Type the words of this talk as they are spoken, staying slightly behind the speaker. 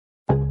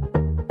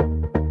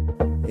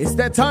It's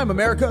that time,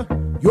 America.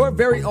 Your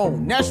very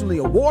own nationally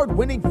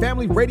award-winning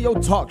family radio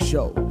talk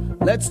show,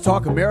 Let's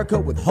Talk America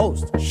with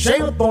host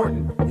Shayna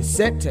Thornton, is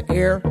set to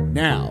air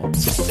now.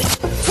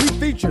 We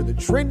feature the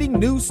trending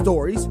news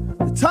stories,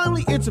 the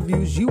timely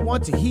interviews you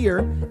want to hear,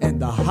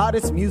 and the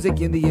hottest music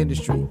in the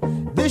industry.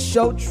 This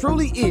show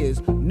truly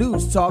is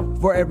news talk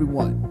for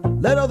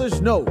everyone. Let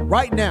others know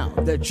right now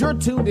that you're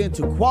tuned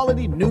into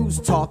quality news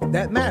talk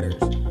that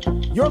matters.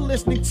 You're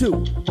listening to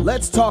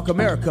Let's Talk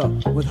America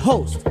with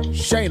host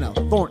Shayna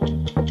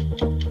Thornton.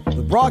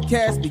 The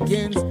broadcast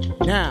begins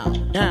now.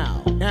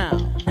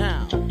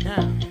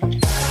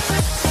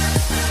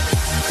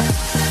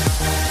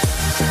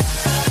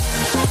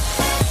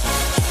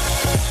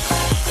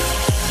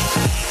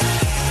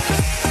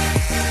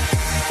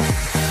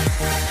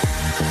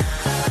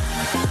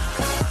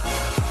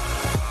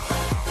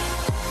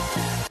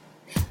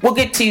 Well,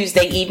 good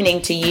Tuesday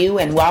evening to you,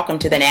 and welcome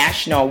to the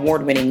national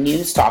award-winning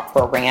news talk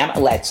program,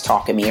 Let's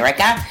Talk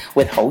America,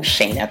 with host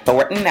Shayna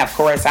Thornton. Of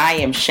course, I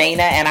am Shayna,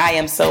 and I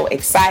am so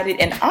excited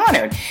and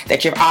honored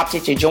that you've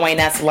opted to join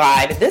us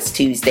live this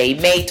Tuesday,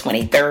 May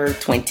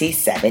 23rd,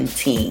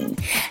 2017.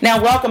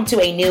 Now, welcome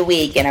to a new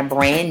week and a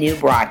brand new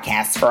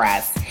broadcast for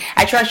us.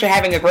 I trust you're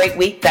having a great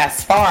week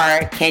thus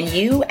far. Can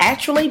you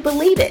actually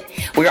believe it?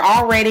 We're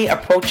already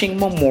approaching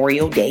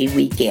Memorial Day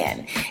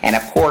weekend, and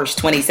of course,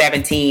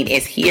 2017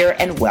 is here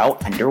and well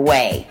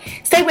underway.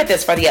 Stay with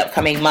us for the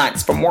upcoming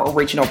months for more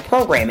original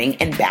programming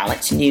and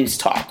balanced news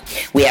talk.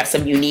 We have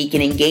some unique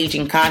and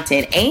engaging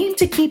content aimed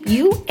to keep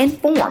you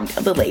informed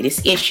of the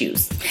latest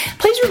issues.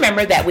 Please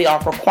remember that we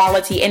offer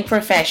quality and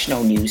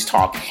professional news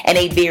talk in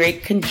a very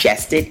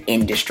congested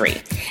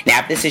industry. Now,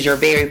 if this is your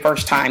very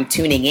first time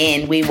tuning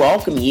in, we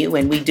welcome you,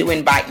 and we do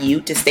invite you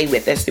to stay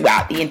with us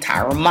throughout the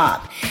entire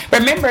month.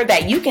 Remember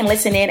that you can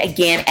listen in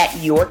again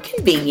at your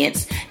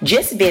convenience.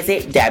 Just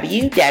visit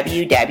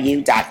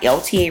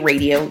www.ltaradio.com.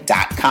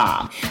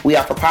 We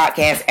offer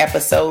podcast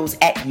episodes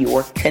at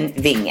your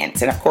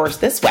convenience. And of course,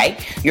 this way,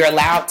 you're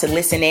allowed to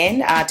listen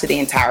in to the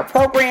entire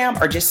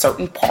program or just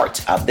certain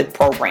parts of the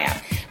program.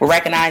 We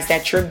recognize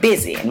that you're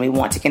busy, and we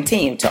want to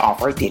continue to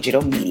offer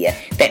digital media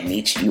that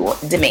meets your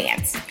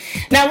demands.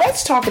 Now,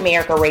 Let's Talk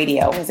America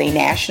Radio is a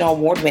national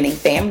award-winning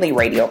family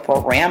radio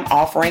program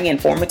offering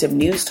informative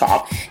news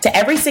talk to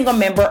every single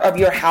member of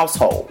your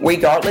household,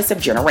 regardless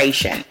of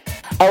generation.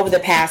 Over the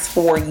past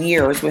 4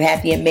 years, we've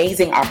had the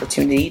amazing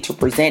opportunity to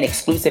present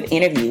exclusive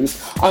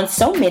interviews on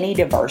so many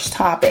diverse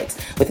topics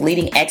with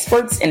leading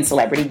experts and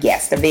celebrity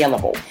guests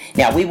available.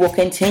 Now, we will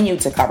continue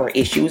to cover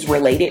issues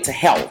related to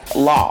health,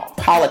 law,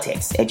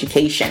 politics,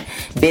 education,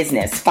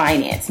 business,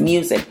 finance,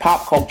 music,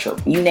 pop culture,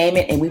 you name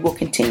it, and we will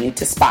continue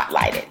to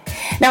spotlight it.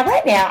 Now,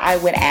 right now, I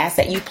would ask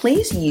that you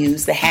please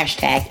use the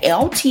hashtag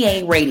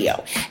LTA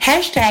Radio.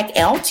 Hashtag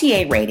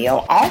LTA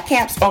Radio, all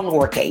caps or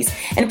lowercase,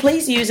 and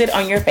please use it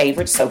on your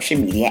favorite social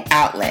media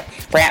outlet.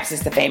 Perhaps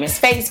it's the famous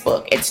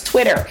Facebook, it's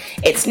Twitter,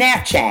 it's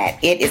Snapchat,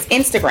 it is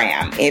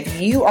Instagram.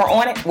 If you are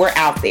on it, we're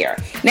out there.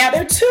 Now,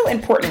 there are two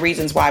important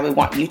reasons why we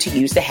want you to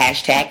use the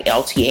hashtag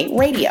LTA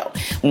Radio.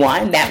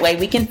 One, that way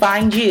we can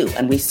find you,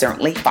 and we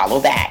certainly follow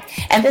that.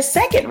 And the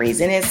second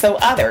reason is so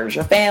others,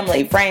 your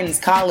family, friends,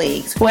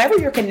 colleagues, whoever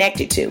you're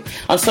connected to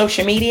on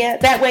social media,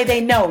 that way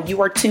they know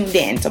you are tuned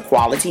in to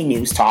quality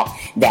news talk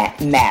that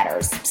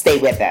matters. Stay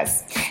with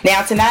us.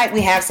 Now, tonight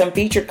we have some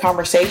featured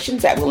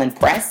conversations that will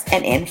impress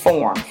and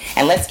inform.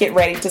 And let's get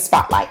ready to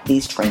spotlight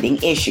these trending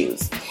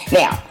issues.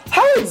 Now,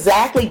 how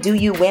exactly do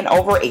you win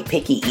over a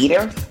picky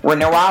eater? Well,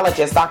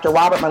 neurologist Dr.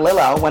 Robert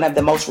Melillo, one of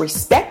the most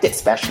respected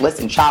specialists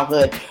in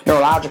childhood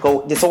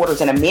neurological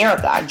disorders in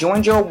America,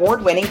 joined your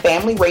award-winning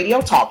family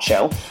radio talk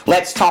show,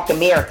 Let's Talk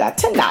America,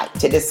 tonight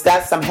to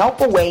discuss some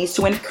helpful ways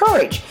to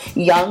encourage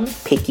young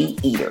picky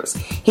eaters.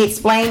 He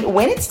explained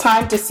when it's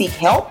time to seek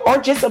help or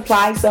just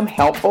apply some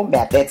helpful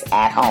methods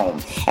at home.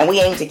 And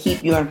we aim to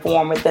keep you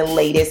informed with the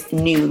latest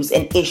news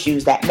and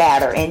issues that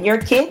matter. And your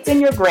kids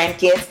and your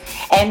grandkids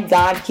and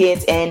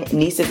godkids and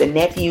nieces and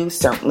nephews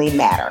certainly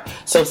matter.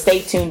 So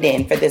stay tuned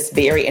in for this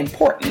very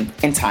important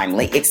and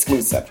timely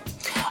exclusive.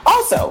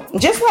 Also,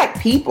 just like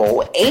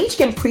people, age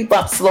can creep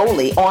up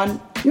slowly on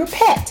your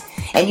pet.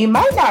 And you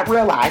might not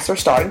realize they're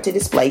starting to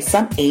display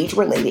some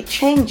age-related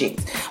changes.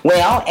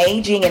 Well,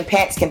 aging in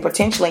pets can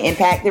potentially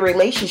impact the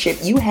relationship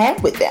you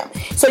have with them.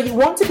 So you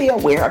want to be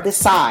aware of the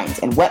signs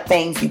and what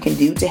things you can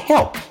do to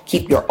help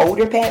keep your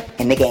older pet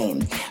in the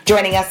game.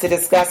 Joining us to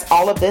discuss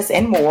all of this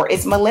and more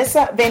is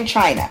Melissa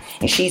Venchina,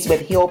 and she's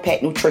with Hill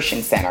Pet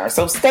Nutrition Center.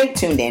 So stay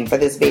tuned in for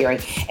this very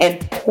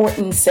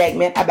important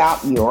segment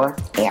about your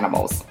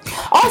animals.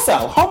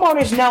 Also,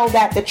 homeowners know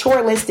that the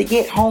chore list to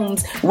get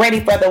homes ready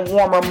for the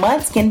warmer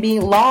months can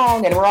be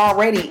long, and we're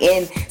already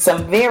in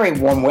some very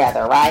warm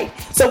weather, right?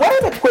 So what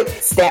are the quick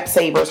step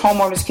savers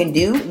homeowners can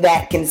do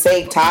that can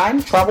save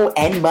time, trouble,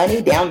 and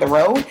money down the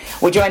road?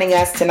 Well, joining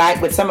us tonight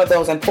with some of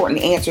those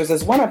important answers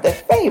is one of the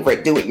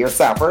favorite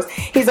do-it-yourselfers.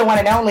 He's the one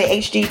and only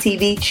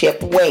HGTV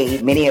Chip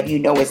Wade. Many of you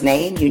know his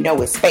name, you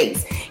know his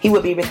face. He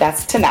will be with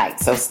us tonight,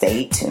 so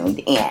stay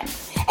tuned in.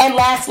 And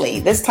lastly,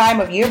 this time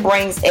of year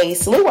brings a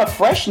slew of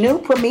fresh new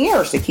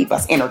premieres to keep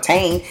us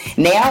entertained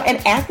now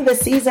and after the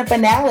season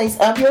finales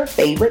of your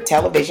favorite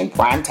television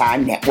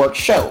primetime network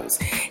shows.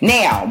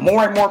 Now,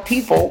 more and more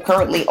people,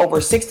 currently over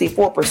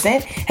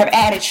 64%, have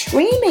added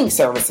streaming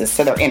services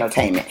to their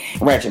entertainment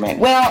regimen.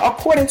 Well,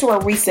 according to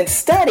a recent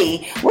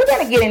study, we're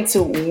going to get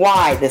into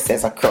why this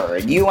has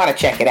occurred. You want to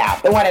check it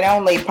out. The one and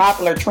only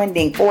popular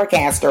trending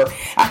forecaster,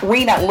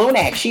 Rena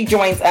Lunak, she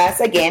joins us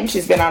again.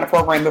 She's been on the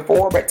program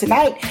before, but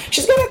tonight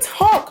she's going to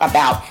talk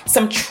about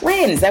some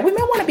trends that we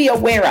may want to be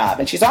aware of.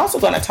 And she's also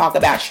going to talk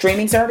about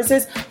streaming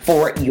services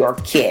for your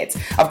kids.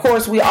 Of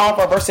course, we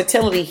offer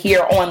versatility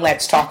here on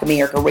Let's Talk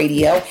America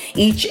Radio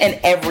each and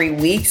every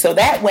week. So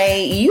that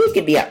way you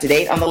can be up to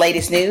date on the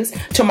latest news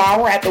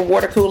tomorrow at the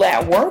water cooler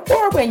at work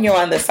or when you're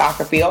on the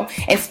soccer field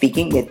and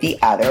speaking with the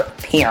other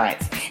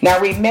parents. Now,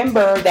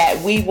 remember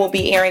that we will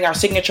be airing our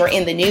signature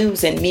in the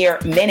news in mere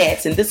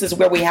minutes. And this is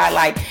where we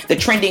highlight the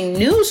trending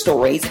news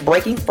stories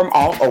breaking from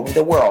all over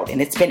the world.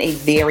 And it's been a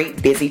very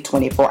busy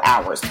 24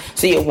 hours.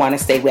 So you'll want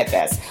to stay with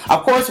us.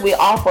 Of course, we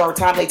offer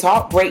timely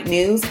talk, great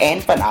news,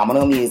 and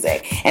phenomenal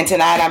music. And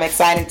tonight I'm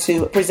excited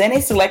to present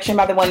a selection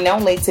by the one and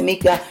only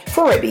Tamika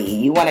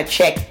Furiby. You want to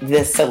check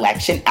this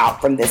selection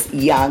out from this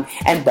young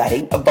and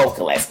budding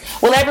vocalist.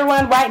 Well,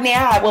 everyone, right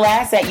now I will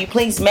ask that you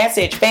please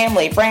message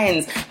family,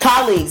 friends,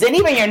 colleagues, and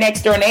even your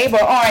next door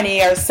neighbor on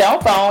your cell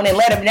phone and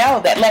let them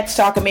know that Let's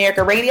Talk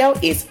America Radio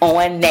is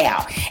on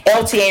now.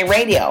 LTA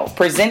Radio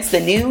presents the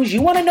news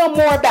you want to know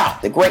more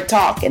about, the great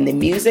talk and the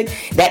music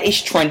that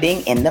is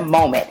trending in the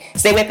moment.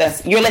 Stay with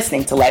us. You're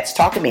listening to Let's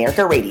Talk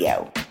America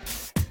Radio.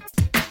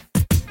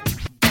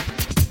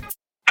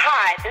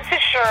 Hi, this is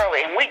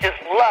Shirley, and we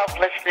just love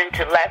listening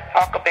to Let's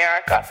Talk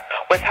America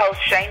with host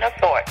Shayna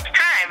Thornton.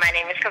 Hi, my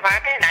name is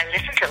Kavarga, and I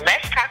listen to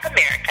Let's Talk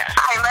America.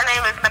 Hi, my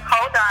name is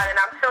Nicole Dodd, and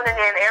I'm tuning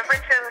in every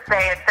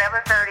Tuesday at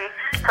 7:30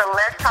 to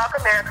Let's Talk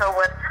America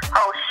with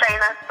host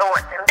Shayna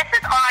Thornton. This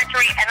is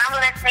Audrey, and I'm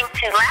listening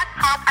to Let's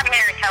Talk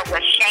America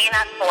with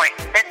Shayna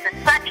Thornton. This is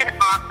such an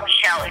awesome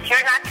show. If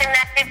you're not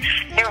connected,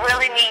 you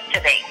really need to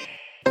be.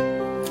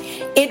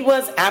 It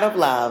Was Out of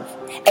Love,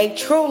 a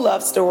true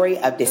love story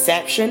of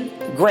deception,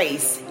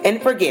 grace,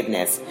 and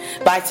forgiveness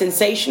by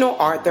sensational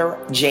author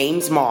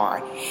James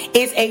Marr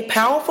is a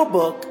powerful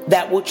book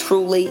that will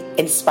truly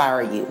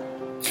inspire you.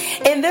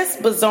 In this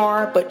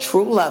bizarre but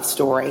true love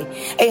story,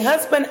 a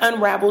husband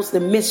unravels the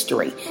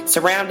mystery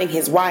surrounding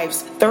his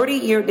wife's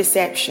 30-year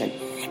deception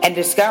and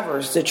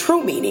discovers the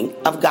true meaning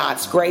of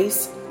God's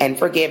grace and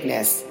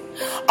forgiveness.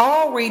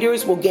 All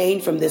readers will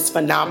gain from this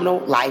phenomenal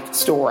life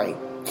story.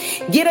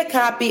 Get a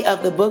copy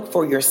of the book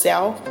for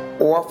yourself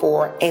or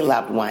for a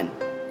loved one.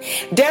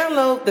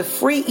 Download the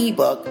free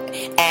ebook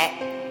at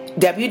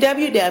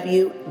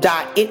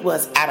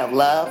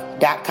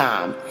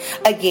www.itwasoutoflove.com.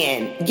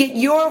 Again, get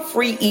your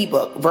free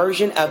ebook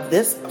version of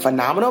this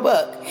phenomenal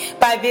book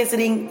by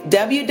visiting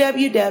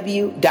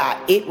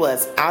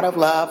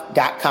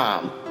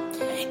www.itwasoutoflove.com.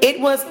 It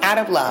Was Out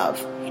of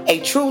Love, a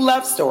true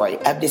love story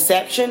of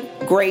deception,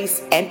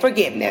 grace, and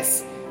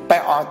forgiveness by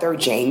author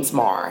James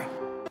Marr.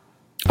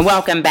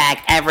 Welcome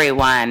back,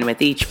 everyone. With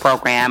each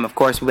program, of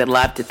course, we would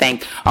love to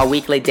thank our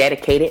weekly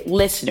dedicated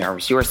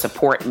listeners. Your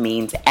support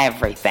means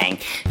everything.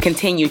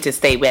 Continue to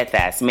stay with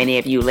us. Many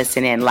of you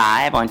listen in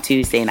live on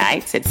Tuesday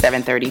nights at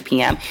 7:30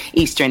 p.m.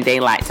 Eastern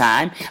Daylight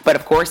Time. But,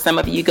 of course, some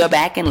of you go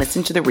back and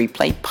listen to the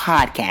replay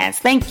podcast.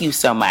 Thank you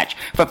so much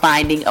for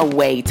finding a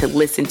way to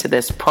listen to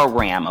this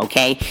program,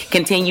 okay?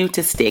 Continue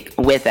to stick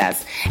with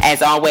us.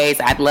 As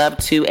always, I'd love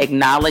to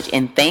acknowledge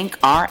and thank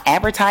our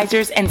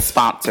advertisers and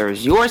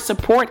sponsors. Your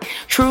support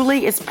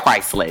truly is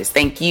priceless.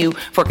 Thank you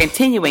for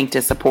continuing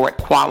to support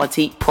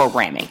quality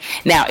programming.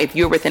 Now, if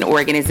you're with an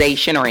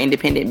organization or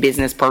independent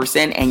business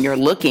person and you're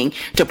looking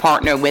to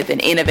partner with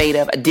an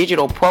innovative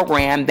digital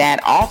program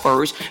that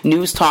offers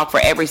news talk for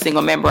every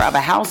single member of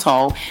a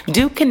household,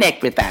 do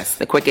connect with us.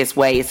 The quickest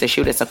way is to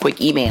shoot us a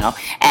quick email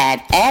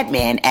at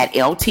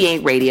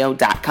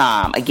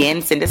admin@ltaradio.com.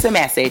 Again, send us a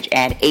message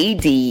at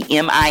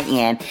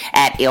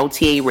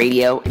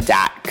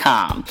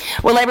admin@ltaradio.com.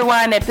 Well,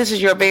 everyone, if this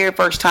is your very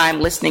first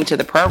time listening to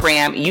the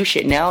program, you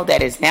should know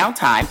that it's now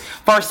time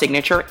for our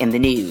signature in the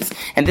news.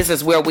 And this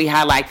is where we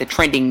highlight the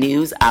trending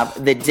news of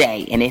the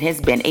day. And it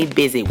has been a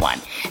busy one.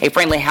 A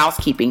friendly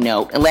housekeeping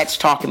note, Let's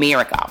Talk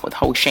America with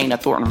host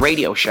Shayna Thornton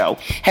radio show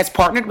has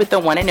partnered with the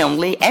one and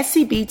only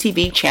SCB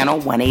TV channel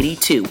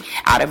 182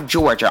 out of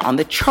Georgia on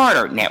the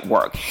Charter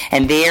Network.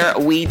 And there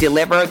we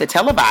deliver the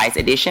televised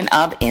edition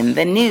of In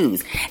the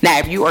News. Now,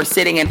 if you are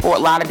sitting in Fort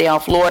Lauderdale,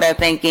 Florida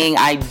thinking,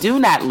 I do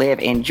not live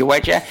in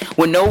Georgia,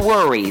 well, no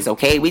worries,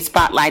 okay? We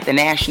spotlight the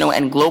national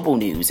and global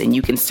news, and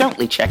you can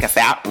certainly check us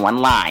out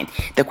online.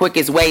 The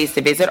quickest way is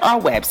to visit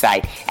our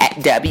website at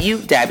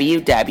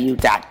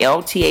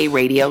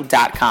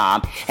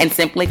www.ltaradio.com and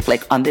simply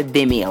click on the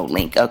Vimeo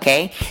link,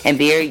 okay? And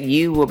there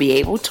you will be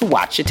able to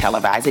watch the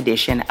televised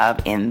edition of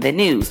In the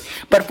News.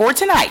 But for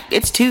tonight,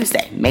 it's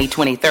Tuesday, May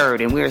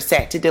 23rd, and we're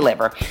set to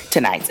deliver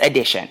tonight's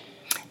edition.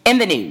 In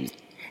the news,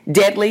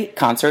 deadly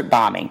concert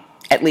bombing.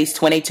 At least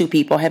 22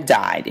 people have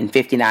died and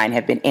 59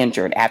 have been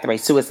injured after a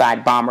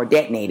suicide bomber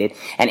detonated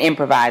an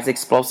improvised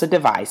explosive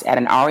device at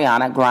an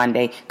Ariana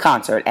Grande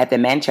concert at the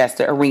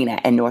Manchester Arena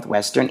in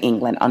northwestern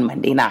England on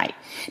Monday night.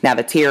 Now,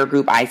 the terror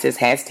group ISIS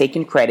has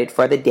taken credit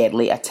for the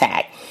deadly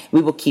attack.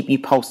 We will keep you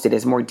posted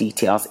as more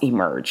details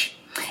emerge.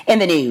 In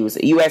the news,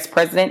 U.S.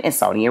 President in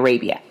Saudi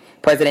Arabia.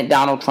 President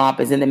Donald Trump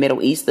is in the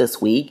Middle East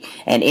this week,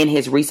 and in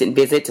his recent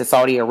visit to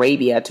Saudi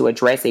Arabia to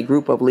address a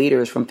group of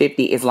leaders from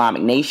 50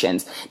 Islamic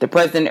nations, the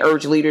president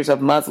urged leaders of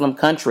Muslim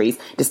countries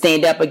to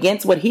stand up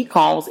against what he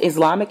calls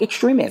Islamic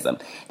extremism.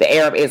 The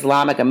Arab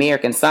Islamic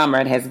American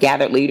Summit has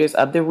gathered leaders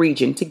of the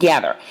region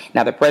together.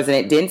 Now, the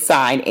president did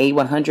sign a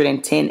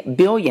 $110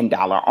 billion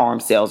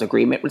arms sales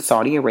agreement with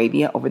Saudi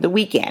Arabia over the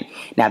weekend.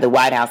 Now, the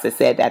White House has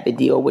said that the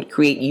deal would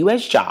create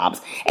U.S. jobs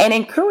and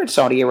encourage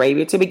Saudi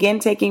Arabia to begin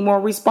taking more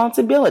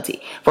responsibility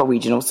for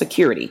regional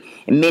security.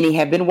 And many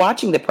have been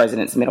watching the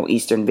president's Middle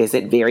Eastern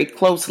visit very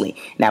closely.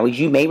 Now, as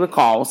you may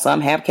recall,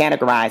 some have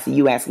categorized the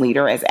U.S.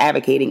 leader as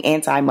advocating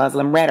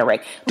anti-Muslim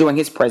rhetoric during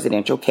his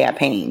presidential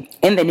campaign.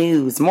 In the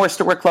news, more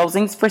store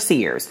closings for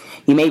Sears.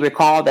 You may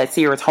recall that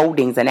Sears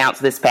Holdings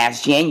announced this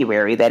past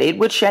January that it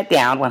would shut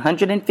down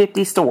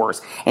 150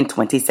 stores in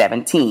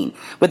 2017,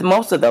 with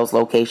most of those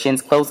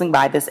locations closing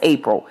by this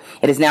April.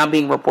 It is now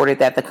being reported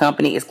that the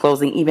company is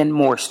closing even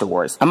more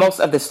stores. Most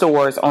of the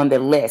stores on the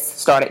list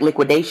started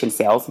liquidation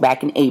sales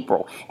back in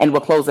April and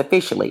will close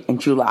officially in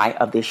July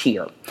of this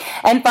year.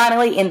 And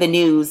finally, in the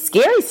news,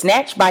 scary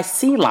snatch by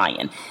sea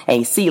lion.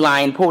 A sea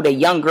lion pulled a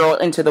young girl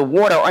into the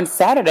water on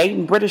Saturday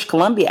in British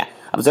Columbia.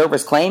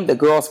 Observers claimed the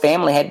girl's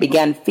family had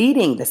begun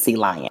feeding the sea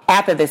lion.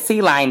 After the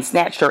sea lion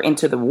snatched her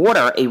into the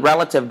water, a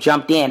relative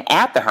jumped in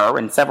after her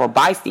and several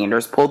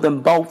bystanders pulled them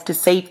both to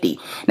safety.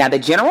 Now, the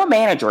general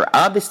manager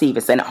of the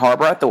Stephenson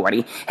Harbor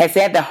Authority has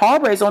said the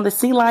harbor is on the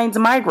sea lion's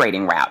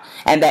migrating route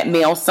and that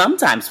males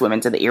sometimes swim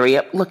into the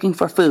area looking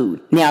for food.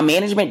 Now,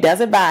 management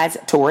does advise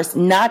tourists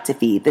not to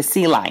feed the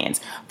sea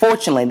lions.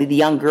 Fortunately, the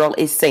young girl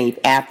is safe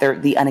after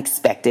the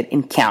unexpected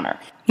encounter.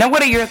 Now,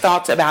 what are your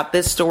thoughts about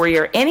this story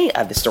or any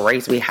of the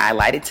stories we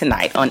highlighted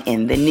tonight on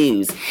In the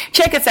News?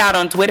 Check us out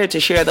on Twitter to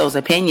share those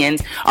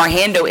opinions. Our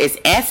handle is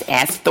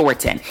SS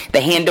Thornton. The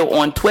handle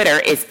on Twitter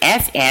is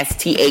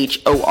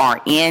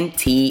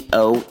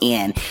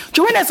SSTHORNTON.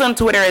 Join us on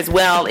Twitter as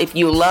well if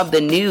you love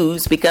the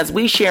news, because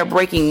we share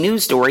breaking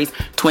news stories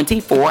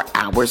 24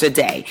 hours a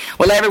day.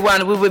 Well,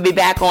 everyone, we will be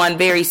back on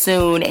very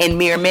soon in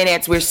mere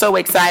minutes. We're so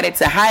excited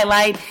to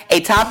highlight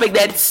a topic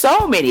that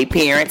so many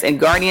parents and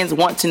guardians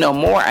want to know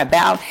more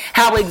about.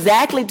 How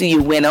exactly do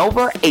you win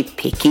over a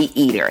picky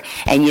eater?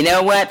 And you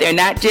know what? They're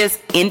not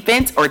just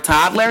infants or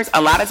toddlers.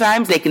 A lot of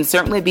times they can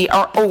certainly be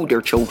our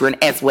older children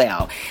as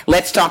well.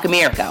 Let's Talk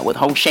America with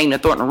host Shana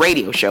Thornton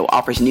Radio Show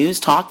offers news,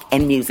 talk,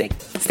 and music.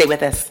 Stay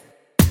with us.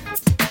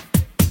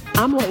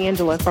 I'm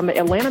LaAngela from the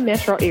Atlanta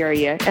metro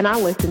area, and I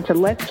listen to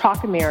Let's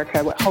Talk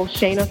America with host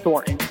Shana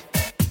Thornton.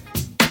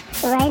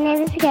 My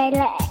name is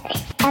Kayla.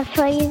 I'm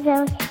 4 years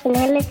old, and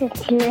I listen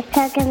to Let's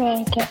Talk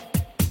America.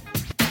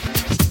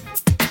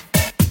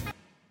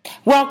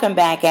 Welcome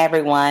back,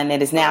 everyone.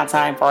 It is now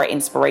time for our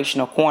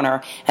Inspirational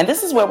Corner, and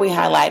this is where we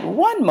highlight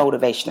one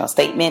motivational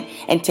statement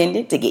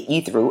intended to get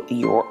you through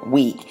your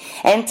week.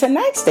 And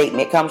tonight's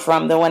statement comes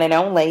from the one and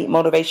only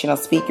motivational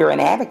speaker and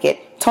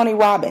advocate, Tony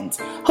Robbins,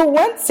 who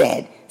once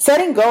said,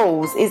 "Setting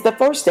goals is the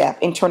first step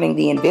in turning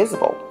the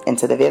invisible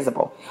into the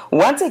visible."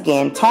 Once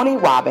again, Tony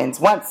Robbins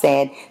once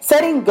said,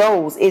 "Setting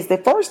goals is the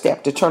first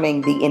step to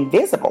turning the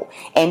invisible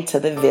into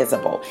the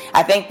visible."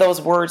 I think those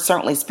words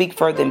certainly speak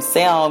for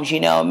themselves. You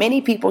know,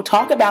 many people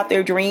talk about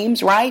their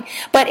dreams, right?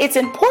 But it's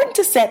important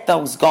to set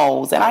those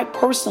goals. And I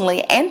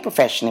personally and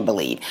professionally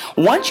believe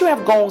once you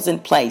have goals in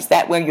place,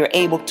 that way you're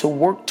able to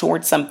work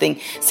towards something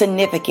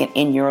significant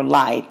in your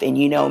life. And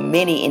you know,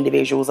 many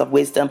individuals of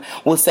wisdom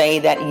will say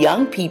that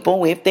young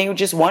people, if they're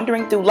just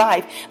wandering through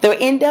life, they'll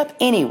end up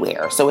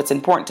anywhere. So it's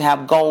important to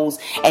have goals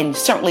and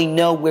certainly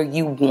know where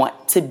you want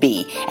to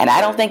be. And I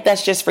don't think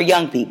that's just for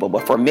young people,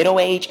 but for middle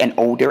age and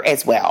older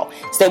as well.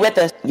 Stay with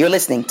us. You're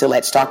listening to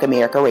Let's Talk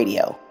America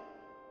Radio.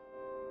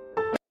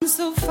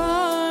 So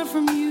far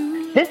from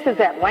you. This is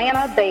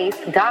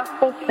Atlanta-based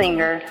gospel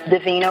singer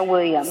Davina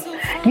Williams.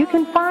 You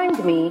can find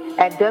me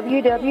at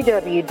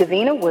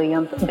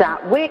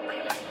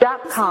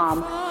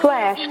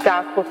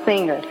www.davinawilliams.wix.com/gospel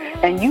singer.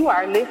 And you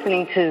are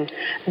listening to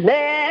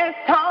Let's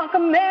Talk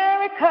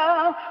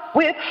America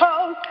with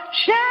host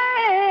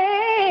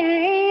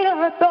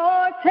Shana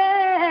Thornton.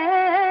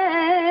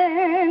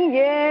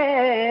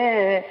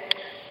 Yeah.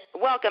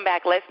 Welcome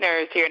back,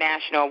 listeners, to your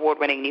national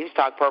award-winning news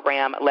talk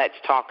program, Let's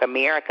Talk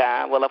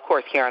America. Well, of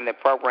course, here on the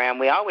program,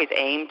 we always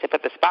aim to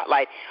put the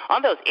spotlight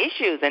on those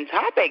issues and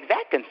topics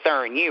that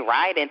concern you,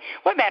 right? And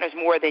what matters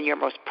more than your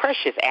most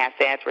precious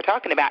assets? We're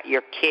talking about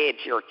your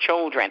kids, your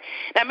children.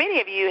 Now,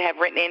 many of you have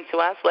written in to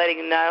us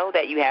letting know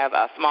that you have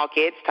small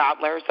kids,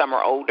 toddlers, some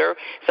are older.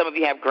 Some of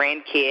you have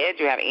grandkids,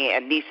 you have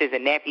nieces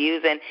and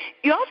nephews, and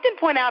you often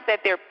point out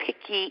that they're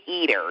picky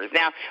eaters.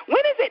 Now,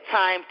 when is it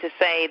time to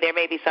say there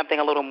may be something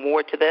a little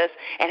more to this?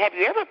 And have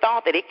you ever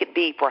thought that it could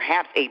be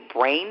perhaps a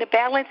brain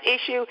balance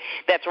issue?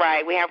 That's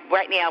right. We have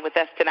right now with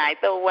us tonight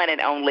the one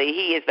and only.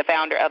 He is the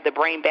founder of the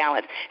Brain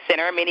Balance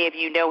Center. Many of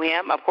you know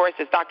him. Of course,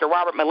 it's Dr.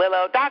 Robert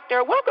Melillo.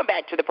 Doctor, welcome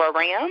back to the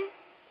program.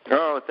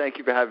 Oh, thank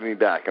you for having me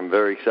back. I'm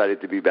very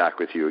excited to be back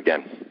with you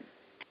again.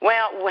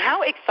 Well,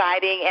 how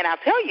exciting, and I'll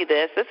tell you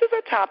this is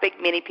a topic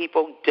many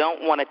people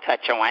don't want to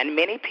touch on.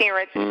 Many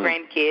parents and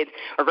grandkids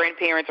or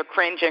grandparents are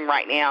cringing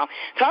right now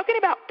talking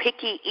about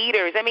picky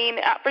eaters. I mean,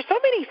 for so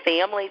many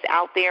families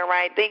out there,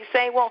 right, they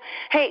say, well,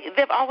 hey,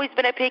 they've always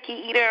been a picky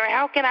eater.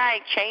 How can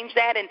I change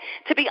that? And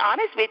to be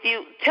honest with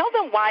you, tell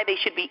them why they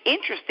should be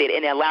interested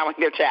in allowing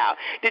their child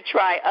to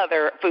try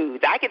other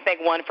foods. I can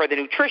think one for the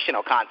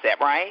nutritional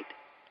concept, right?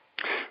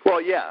 Well,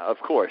 yeah,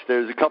 of course.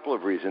 There's a couple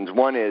of reasons.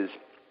 One is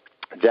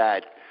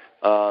that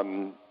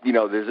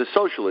there's a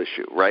social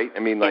issue, right? I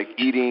mean, like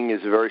eating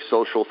is a very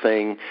social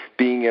thing,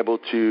 being able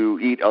to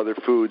eat other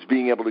foods,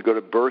 being able to go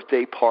to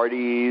birthday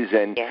parties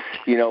and,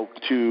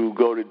 to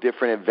go to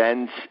different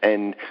events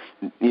and,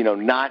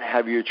 not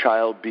have your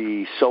child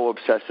be so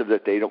obsessive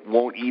that they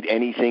won't eat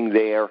anything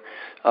there.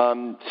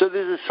 So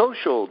there's a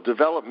social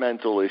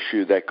developmental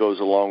issue that goes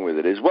along with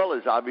it, as well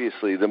as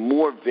obviously the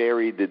more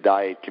varied the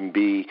diet can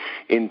be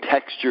in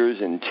textures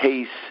and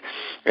tastes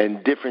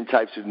and different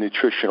types of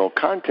nutritional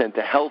content,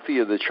 the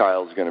healthier the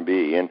child's going to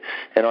be.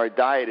 And our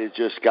diet has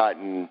just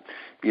gotten,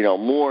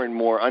 more and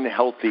more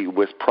unhealthy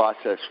with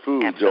processed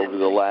foods over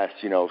the last,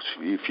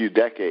 few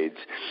decades.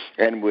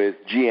 And with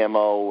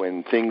GMO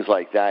and things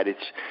like that,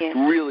 it's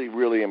really,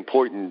 really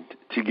important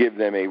to give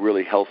them a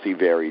really healthy,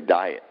 varied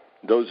diet.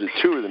 Those are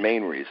two of the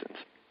main reasons.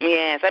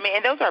 Yes,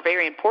 and those are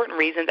very important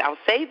reasons. I'll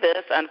say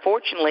this,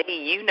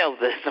 unfortunately, you know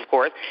this, of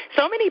course.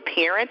 So many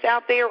parents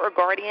out there or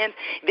guardians,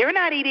 they're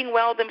not eating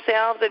well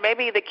themselves, and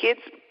maybe the kids,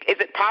 is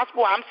it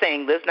possible, I'm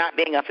saying this, not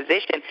being a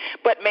physician,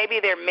 but maybe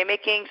they're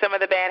mimicking some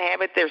of the bad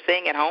habits they're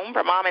seeing at home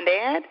from mom and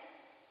dad?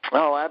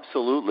 Oh,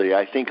 absolutely.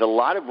 I think a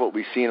lot of what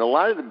we see and a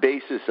lot of the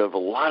basis of a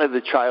lot of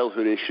the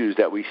childhood issues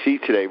that we see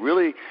today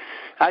really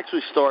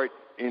actually start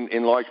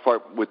in large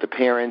part with the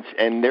parents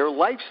and their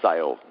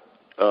lifestyle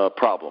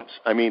problems.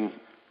 I mean,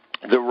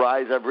 the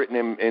rise, I've written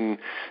in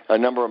a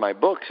number of my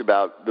books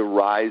about the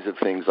rise of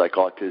things like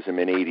autism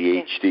and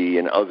ADHD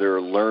and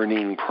other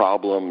learning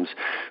problems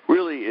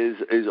really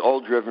is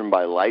all driven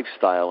by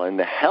lifestyle and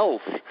the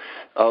health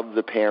of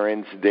the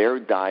parents, their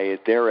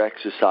diet, their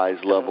exercise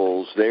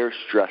levels, their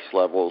stress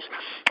levels.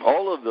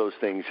 All of those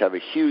things have a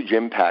huge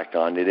impact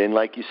on it. And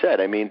like you said,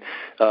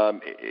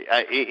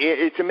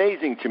 it's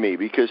amazing to me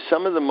because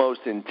some of the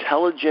most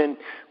intelligent,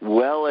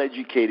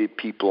 well-educated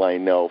people I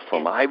know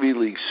from Ivy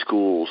League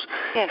schools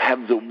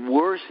have the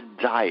worst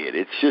diet.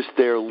 It's just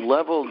their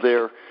level,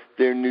 their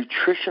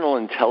nutritional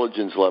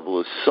intelligence level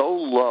is so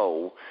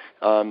low.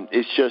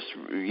 It's just,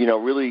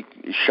 really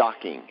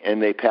shocking,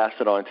 and they pass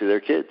it on to their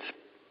kids.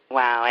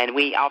 Wow, and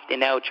we often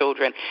know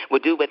children will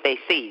do what they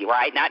see,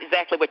 right? Not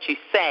exactly what you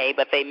say,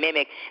 but they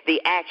mimic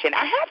the action.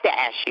 I have to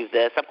ask you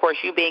this. Of course,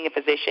 you being a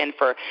physician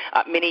for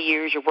many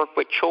years, you work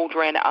with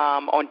children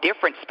on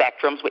different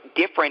spectrums with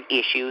different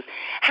issues.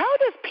 How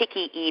does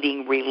picky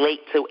eating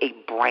relate to a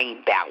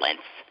brain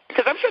balance?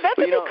 Because I'm sure that's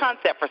a new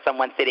concept for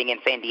someone sitting in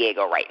San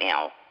Diego right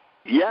now.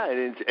 Yeah,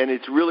 and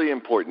it's really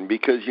important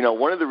because,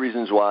 one of the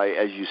reasons why,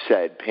 as you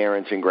said,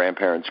 parents and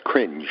grandparents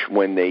cringe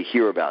when they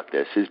hear about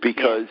this is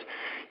because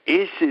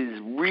this is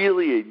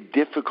really a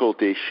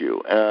difficult issue.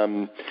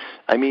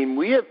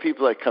 We have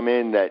people that come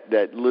in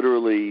that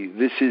literally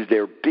this is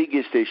their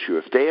biggest issue.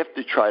 If they have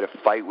to try to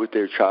fight with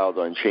their child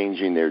on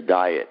changing their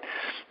diet,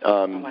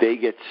 they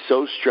get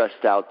so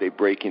stressed out they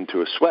break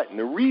into a sweat. And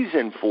the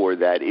reason for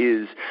that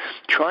is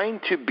trying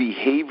to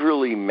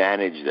behaviorally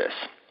manage this.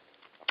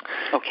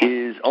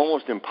 Is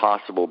almost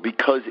impossible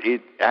because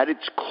at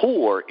its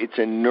core, it's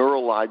a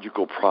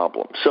neurological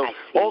problem. So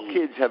all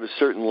kids have a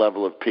certain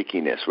level of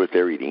pickiness with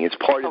their eating. It's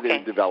part of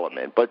their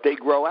development, but they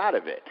grow out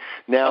of it.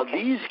 Now,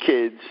 these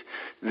kids,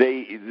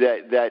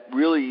 that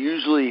really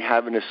usually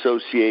have an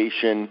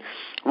association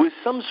with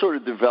some sort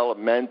of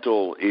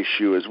developmental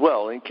issue as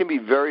well, and it can be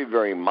very,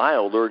 very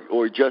mild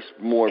or just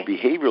more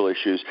behavioral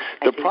issues.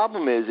 The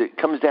problem is it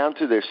comes down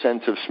to their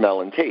sense of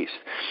smell and taste.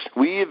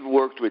 We have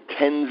worked with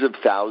tens of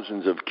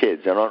thousands of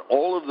kids, and on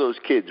all of those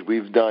kids,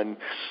 we've done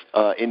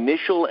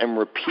initial and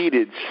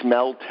repeated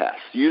smell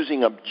tests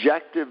using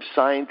objective,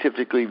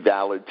 scientifically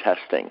valid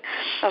testing.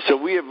 So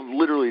we have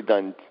literally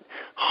done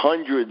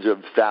hundreds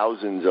of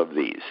thousands of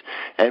these.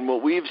 And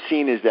what we've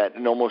seen is that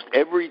in almost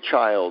every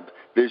child,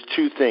 there's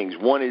two things.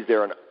 One is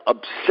they're an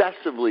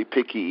obsessively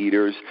picky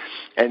eaters,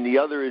 and the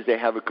other is they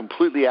have a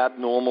completely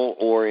abnormal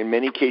or in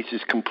many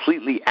cases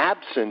completely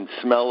absent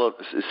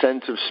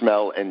sense of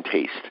smell and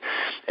taste.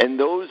 And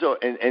those are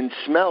and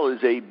smell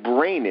is a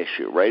brain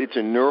issue, right? It's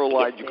a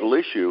neurological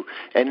issue,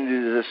 and it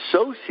is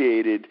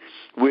associated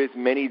with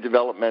many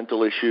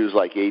developmental issues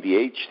like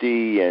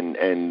ADHD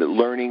and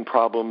learning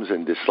problems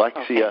and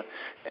dyslexia.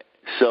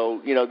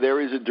 So, there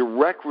is a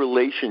direct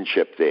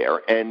relationship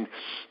there. And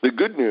the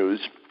good news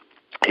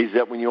is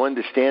that when you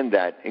understand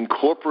that,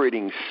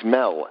 incorporating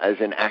smell as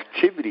an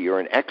activity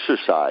or an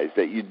exercise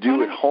that you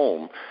do at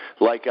home,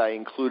 like I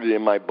included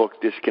in my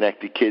book,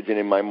 Disconnected Kids, and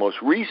in my most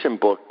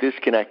recent book,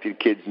 Disconnected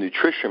Kids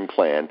Nutrition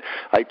Plan,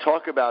 I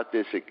talk about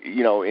this,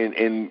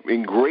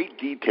 in great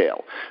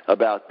detail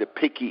about the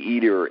picky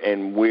eater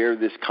and where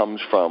this comes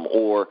from,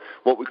 or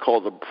what we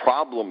call the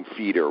problem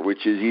feeder,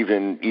 which is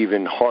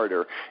even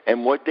harder,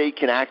 and what they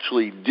can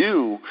actually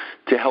do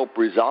to help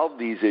resolve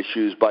these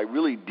issues by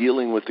really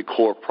dealing with the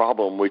core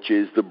problem, which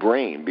is the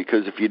brain.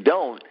 Because if you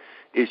don't,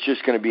 it's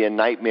just going to be a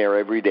nightmare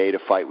every day to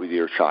fight with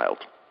your child.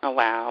 Oh,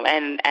 wow.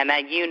 And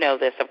you know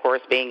this, of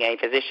course, being a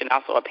physician,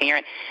 also a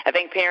parent. I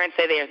think parents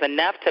say there's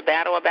enough to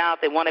battle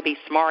about. They want to be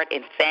smart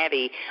and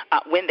savvy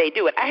when they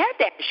do it. I have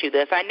to ask you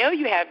this. I know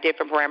you have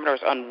different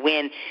parameters on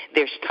when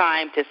there's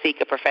time to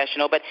seek a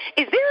professional, but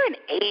is there an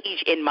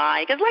age in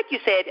mind? Because like you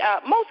said,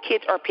 most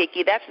kids are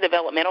picky. That's a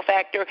developmental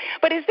factor.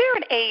 But is there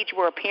an age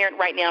where a parent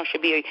right now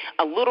should be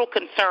a little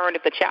concerned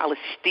if the child is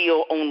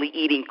still only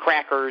eating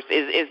crackers?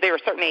 Is there a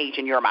certain age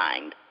in your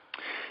mind?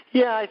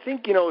 Yeah, I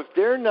think, if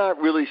they're not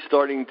really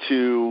starting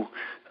to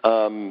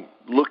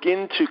look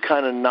into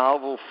kind of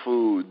novel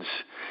foods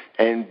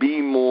and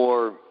be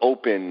more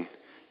open,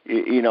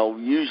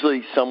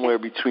 usually somewhere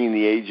between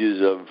the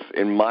ages of,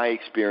 in my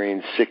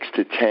experience, 6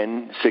 to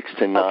 10, 6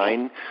 to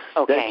 9.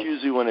 Okay. That's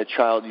usually when a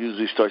child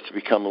usually starts to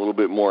become a little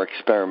bit more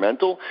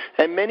experimental.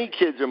 And many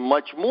kids are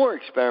much more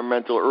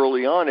experimental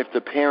early on if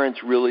the parents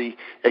really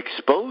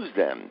expose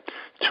them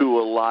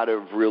to a lot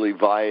of really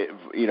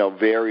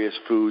various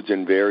foods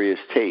and various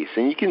tastes.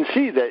 And you can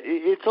see that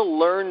it's a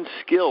learned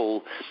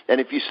skill, and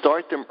if you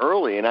start them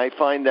early, and I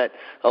find that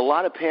a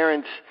lot of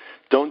parents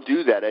don't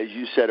do that, as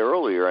you said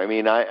earlier. I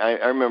mean, I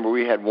remember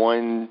we had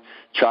one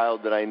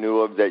child that I knew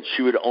of that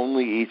she would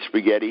only eat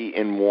spaghetti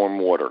in warm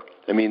water.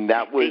 I mean,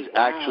 that was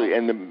actually,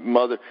 and the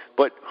mother,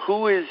 but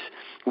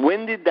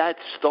when did that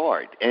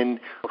start? And,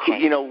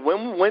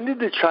 when did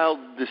the child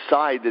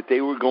decide that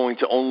they were going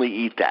to only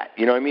eat that?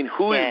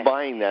 Who is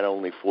buying that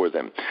only for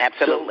them?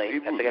 Absolutely.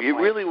 So it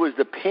really was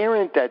the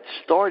parent that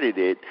started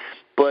it.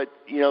 But,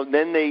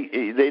 then they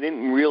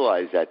didn't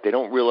realize that. They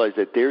don't realize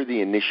that they're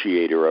the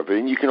initiator of it.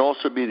 And you can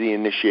also be the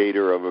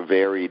initiator of a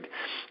varied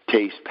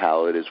taste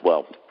palette as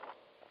well.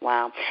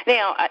 Wow.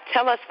 Now,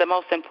 tell us the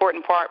most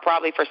important part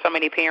probably for so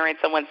many parents,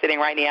 someone sitting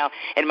right now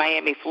in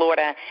Miami,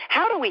 Florida.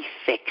 How do we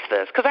fix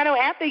this? Because I know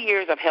after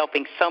years of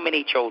helping so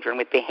many children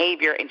with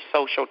behavior and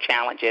social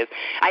challenges,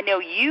 I know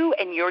you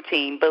and your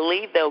team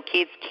believe, though,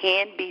 kids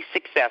can be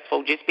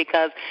successful just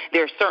because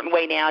they're a certain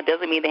way now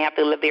doesn't mean they have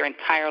to live their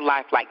entire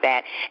life like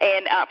that.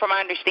 And from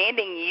my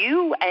understanding,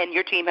 you and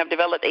your team have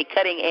developed a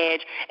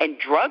cutting-edge and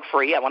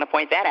drug-free, I want to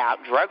point that out,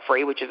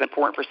 drug-free, which is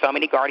important for so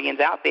many guardians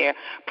out there,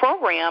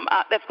 program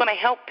that's going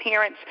to help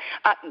parents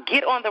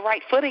get on the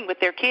right footing with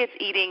their kids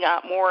eating a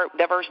more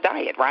diverse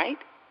diet, right?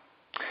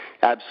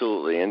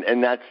 Absolutely,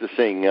 and that's the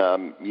thing.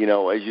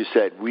 As you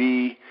said,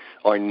 we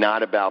are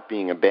not about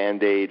being a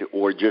Band-Aid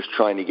or just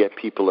trying to get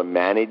people to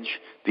manage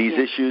these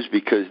issues,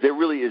 because there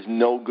really is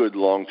no good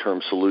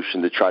long-term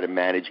solution to try to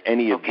manage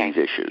any of these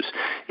issues.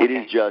 It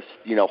is just,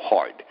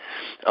 hard.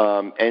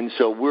 And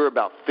so we're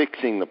about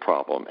fixing the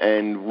problem.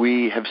 And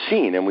we have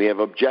seen, and we have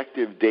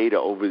objective data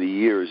over the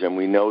years, and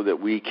we know that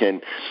we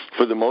can,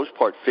 for the most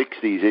part, fix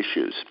these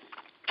issues.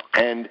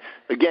 And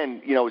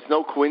again, it's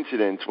no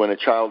coincidence when a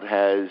child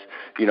has,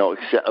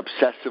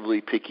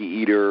 obsessively picky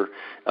eater,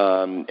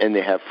 and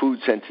they have food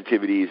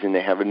sensitivities, and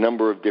they have a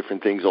number of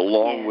different things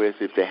along with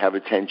if they have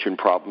attention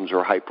problems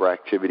or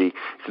hyperactivity.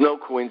 It's no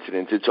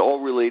coincidence. It's all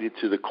related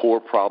to the core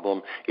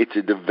problem. It's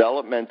a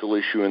developmental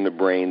issue in the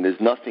brain. There's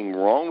nothing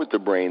wrong with the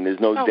brain. There's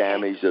no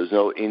damage. There's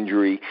no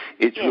injury.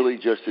 It's really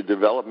just a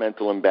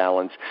developmental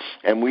imbalance.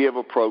 And we have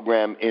a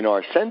program in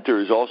our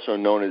centers also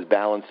known as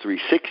Balance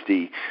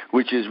 360,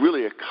 which is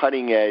really a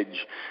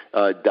cutting-edge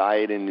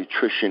diet and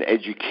nutrition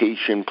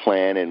education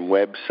plan and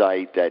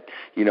website that,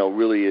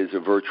 really is a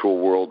virtual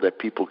world that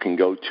people can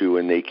go to,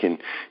 and they can,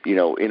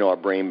 in our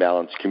Brain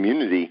Balance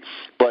community.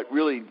 But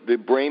really, the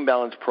Brain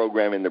Balance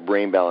program and the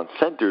Brain Balance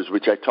centers,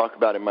 which I talk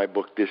about in my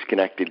book,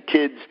 Disconnected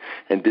Kids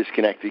and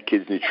Disconnected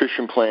Kids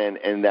Nutrition Plan,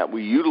 and that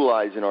we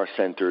utilize in our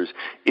centers,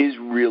 is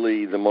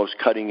really the most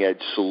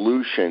cutting-edge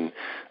solution,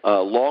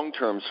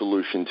 long-term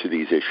solution to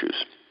these issues.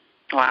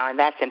 Wow, and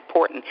that's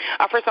important.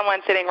 For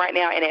someone sitting right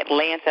now in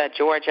Atlanta,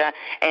 Georgia,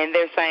 and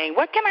they're saying,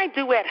 what can I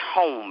do at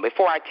home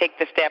before I take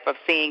the step of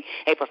seeing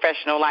a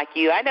professional like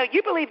you? I know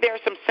you believe there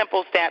are some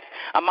simple steps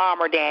a mom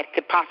or dad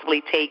could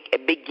possibly take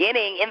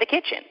beginning in the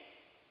kitchen.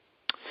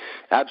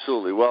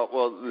 Absolutely. Well,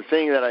 the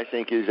thing that I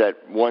think is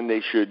that, one, they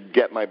should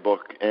get my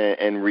book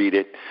and read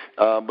it.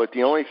 But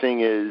the only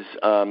thing is,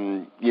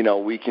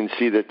 we can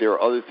see that there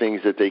are other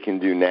things that they can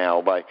do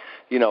now by,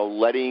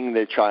 letting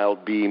the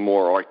child be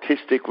more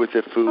artistic with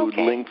the food,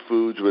 link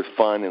foods with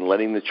fun, and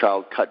letting the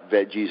child cut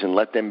veggies and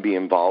let them be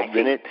involved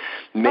in it,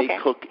 make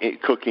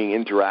cooking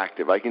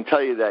interactive. I can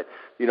tell you that,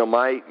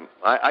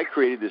 I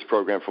created this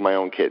program for my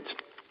own kids.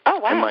 Oh,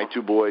 wow. And my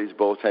two boys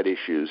both had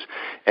issues.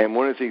 And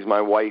one of the things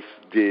my wife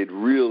did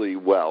really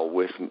well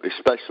with,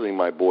 especially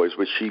my boys,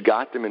 was she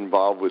got them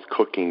involved with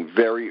cooking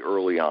very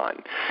early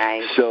on.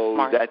 Nice. So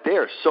Smart. that they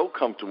are so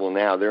comfortable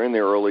now. They're in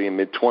their early and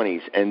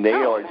mid-20s, and they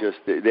are just,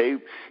 they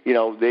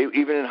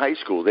even in high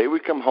school, they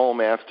would come home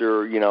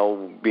after,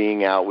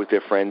 being out with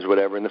their friends,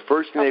 whatever, and the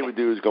first thing they would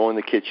do is go in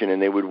the kitchen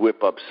and they would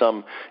whip up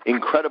some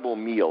incredible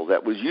meal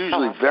that was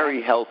usually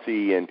very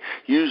healthy and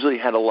usually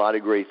had a lot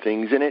of great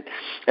things in it.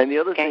 And the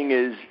other thing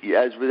is,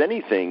 as with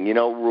anything,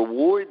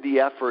 reward the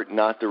effort,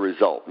 not the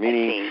result.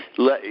 Meaning,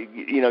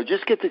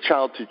 just get the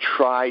child to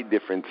try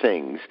different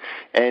things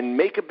and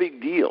make a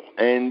big deal.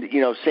 And,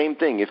 same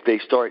thing, if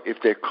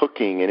they're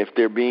cooking and if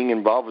they're being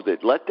involved with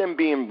it, let them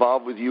be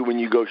involved with you when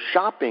you go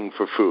shopping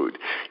for food.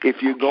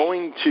 If you're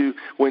going to,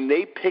 when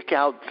they pick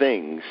out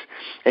things,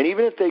 and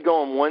even if they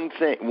go on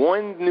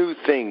one new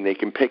thing they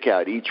can pick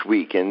out each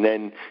week, and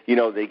then,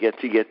 they get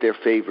to get their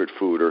favorite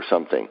food or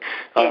something.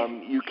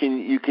 You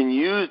can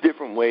use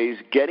different ways,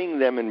 getting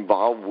them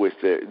involved with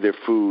their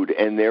food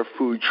and their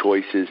food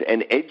choices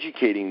and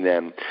educating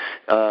them.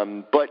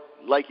 But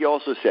like you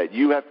also said,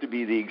 you have to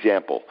be the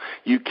example.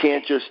 You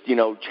can't just,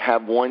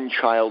 have one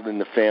child in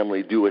the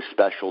family do a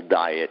special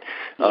diet,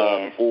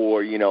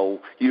 or,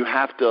 you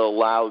have to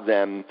allow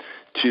them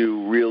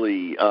to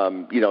really,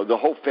 the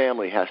whole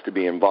family has to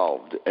be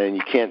involved, and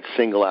you can't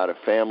single out a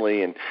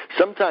family. And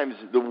sometimes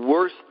the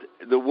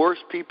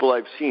worst people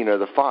I've seen are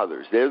the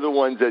fathers. They're the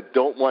ones that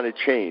don't want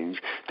to change.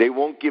 They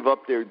won't give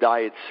up their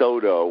diet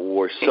soda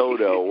or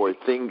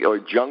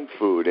junk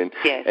food, and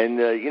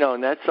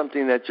that's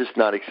something that's just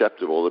not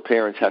acceptable. The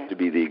parents have to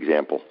be the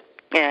example.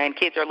 Yeah, and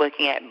kids are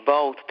looking at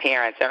both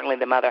parents, certainly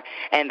the mother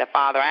and the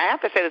father. I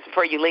have to say this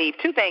before you leave.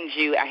 Two things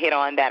you hit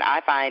on that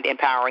I find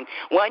empowering.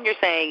 One, you're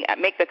saying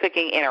make the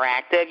cooking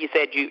interactive. You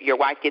said your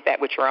wife did that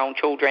with your own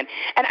children.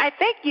 And I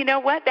think,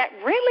 that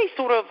really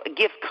sort of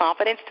gives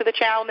confidence to the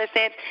child in a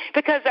sense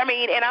because,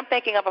 and I'm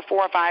thinking of a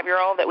 4 or 5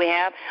 year old that we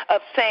have,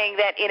 of saying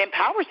that it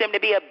empowers them to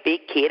be a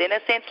big kid in a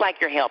sense,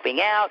 like you're helping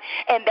out.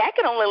 And that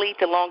can only lead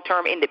to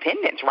long-term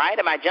independence, right?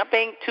 Am I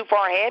jumping too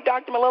far ahead,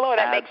 Dr. Melillo?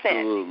 That makes sense.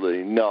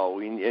 Absolutely. No.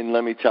 And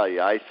let me tell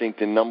you, I think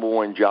the number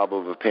one job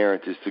of a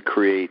parent is to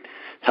create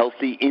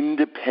healthy,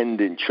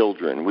 independent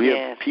children. We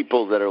have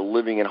people that are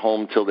living at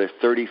home till they're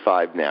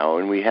 35 now,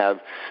 and we have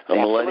a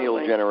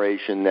millennial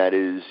generation that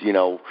is,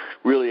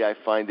 really I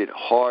find it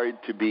hard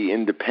to be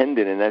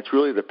independent, and that's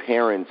really the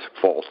parents'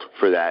 fault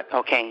for that.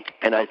 Okay.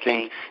 And I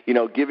think,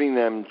 giving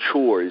them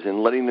chores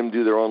and letting them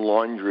do their own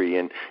laundry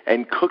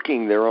and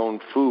cooking their own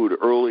food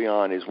early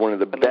on is one of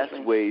the best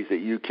ways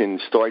that you can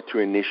start to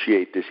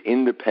initiate this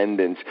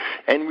independence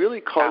and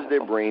really cause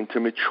their brain to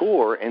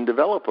mature and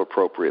develop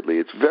appropriately.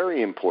 It's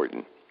very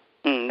important.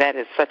 That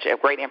is such a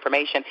great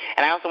information.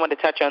 And I also want to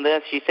touch on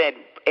this. You said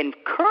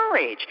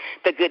encourage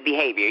the good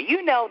behavior.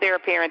 There are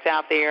parents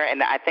out there,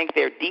 and I think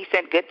they're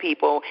decent, good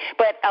people,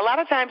 but a lot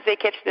of times they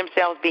catch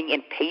themselves being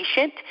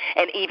impatient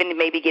and even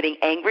maybe getting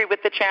angry with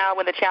the child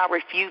when the child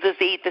refuses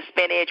to eat the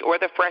spinach or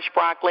the fresh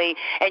broccoli.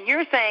 And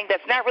you're saying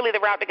that's not really the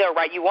route to go,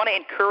 right? You want to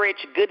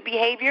encourage good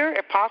behavior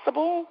if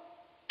possible?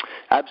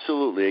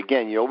 Absolutely.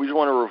 Again, you always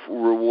want to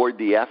reward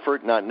the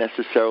effort, not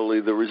necessarily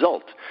the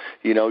result.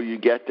 You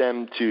get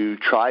them to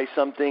try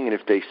something, and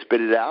if they spit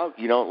it out,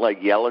 you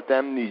don't yell at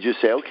them. You just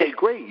say, okay,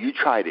 great, you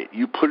tried it.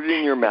 You put it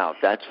in your mouth.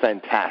 That's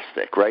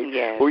fantastic, right?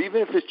 Yes. Or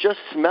even if it's just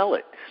smell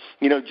it.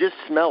 Just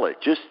smell it,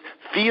 just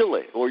feel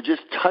it, or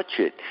just touch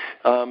it.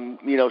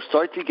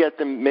 Start to get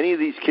them. Many of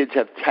these kids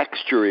have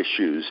texture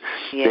issues.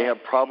 Yes. They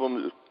have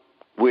problems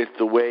with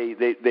the way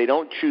they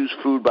don't choose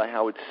food by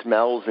how it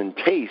smells and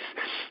tastes.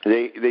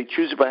 They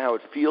choose it by how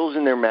it feels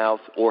in their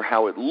mouth or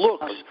how it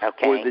looks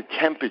or the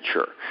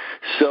temperature.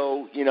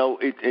 So,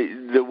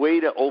 the way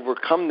to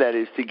overcome that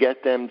is to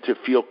get them to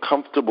feel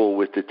comfortable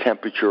with the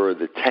temperature or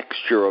the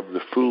texture of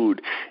the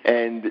food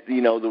and,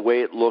 the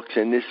way it looks.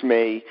 And this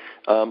may,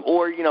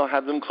 or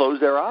have them close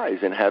their eyes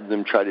and have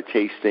them try to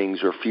taste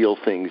things or feel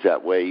things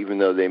that way, even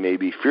though they may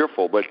be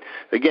fearful. But,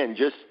 again,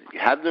 just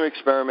have them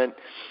experiment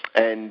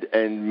and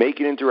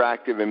make it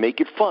interactive and make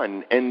it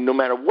fun. And no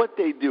matter what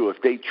they do,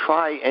 if they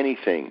try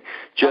anything,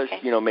 just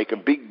make a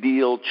big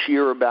deal,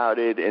 cheer about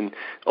it, and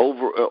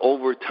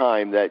over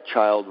time that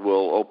child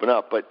will open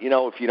up. But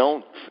if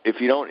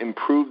you don't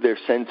improve their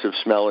sense of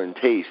smell and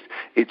taste,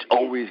 it's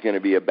always going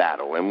to be a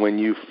battle. And when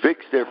you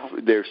fix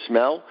their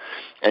smell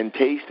and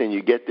taste and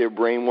you get their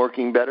brain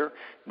working better,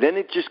 then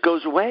it just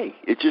goes away.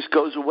 It just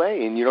goes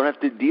away, and you don't have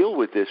to deal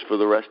with this for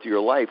the rest of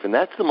your life. And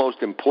that's the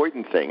most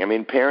important thing.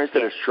 Parents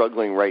that are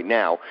struggling right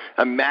now,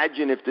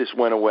 imagine if this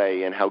went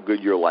away and how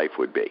good your life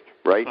would be,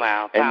 right?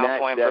 Wow,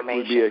 powerful information. That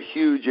would be a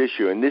huge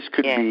issue, and this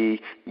could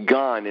be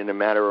gone in a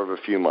matter of a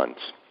few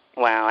months.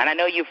 Wow, and I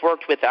know you've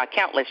worked with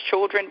countless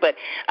children, but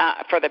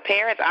for the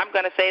parents, I'm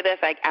going to say this,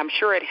 I'm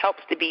sure it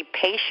helps to be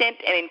patient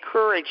and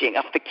encouraging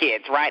of the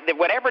kids, right?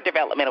 Whatever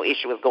developmental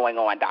issue is going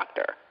on,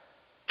 Doctor.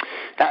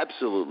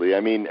 Absolutely.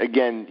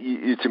 Again,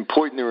 it's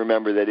important to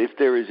remember that if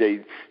there is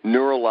a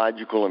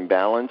neurological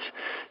imbalance,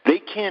 they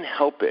can't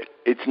help it.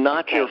 It's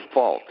not their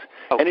fault.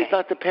 And it's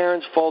not the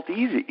parents' fault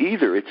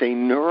either. It's a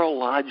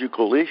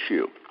neurological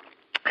issue.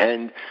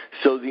 And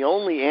so the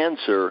only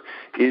answer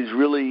is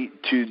really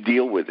to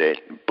deal with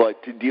it,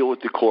 but to deal with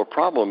the core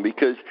problem,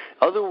 because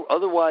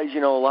otherwise,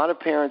 a lot of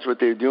parents, what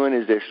they're doing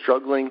is they're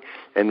struggling,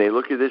 and they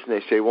look at this and they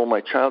say, well,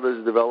 my child has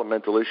a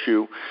developmental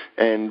issue,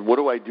 and what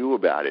do I do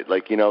about it?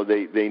 Like, they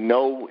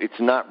know it's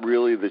not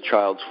really the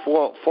child's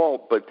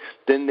fault, but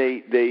then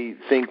they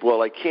think,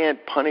 well, I can't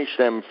punish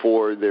them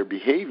for their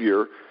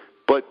behavior,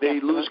 but they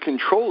lose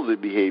control of the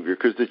behavior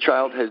because the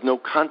child has no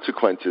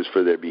consequences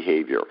for their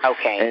behavior.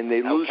 And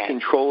they lose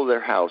control of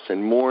their house.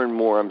 And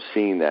more I'm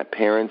seeing that.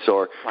 Parents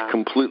are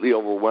completely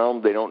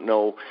overwhelmed. They don't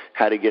know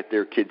how to get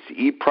their kids to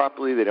eat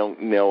properly. They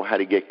don't know how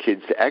to get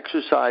kids to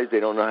exercise. They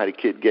don't know how to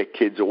get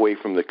kids away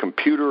from the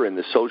computer and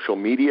the social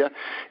media.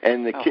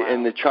 And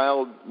the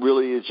child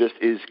really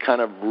is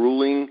kind of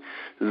ruling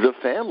the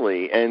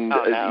family. And,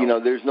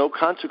 there's no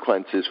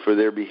consequences for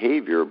their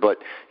behavior. But,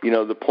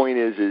 the point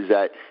is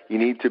that you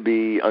need to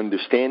be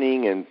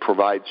understanding and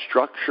provide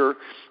structure,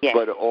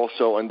 but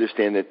also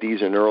understand that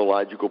these are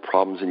neurological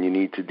problems and you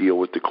need to deal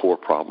with the core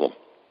problem.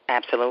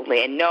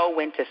 Absolutely, and know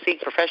when to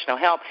seek professional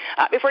help.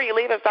 Before you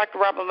leave us, Dr.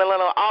 Robert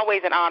Melillo,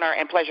 always an honor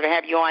and pleasure to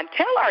have you on.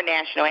 Tell our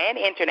national and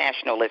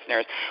international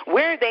listeners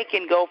where they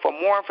can go for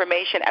more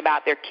information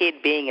about their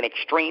kid being an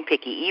extreme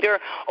picky eater,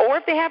 or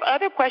if they have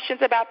other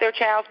questions about their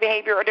child's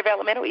behavior or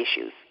developmental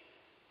issues.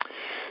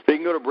 They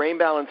can go to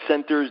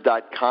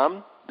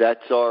brainbalancecenters.com.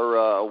 That's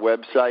our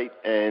website,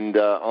 and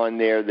on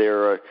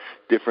there are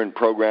different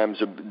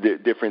programs,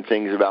 different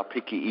things about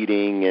picky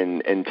eating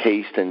and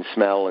taste and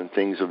smell and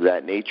things of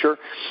that nature.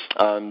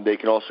 They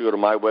can also go to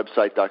my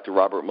website,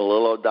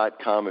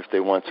 drrobertmelillo.com, if they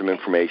want some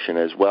information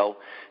as well.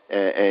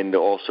 And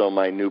also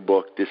my new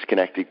book,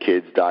 Disconnected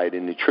Kids, Diet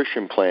and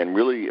Nutrition Plan.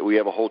 Really, we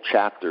have a whole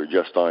chapter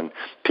just on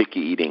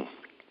picky eating.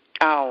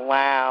 Oh,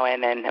 wow.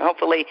 And then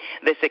hopefully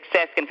the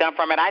success can come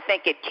from it. I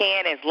think it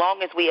can, as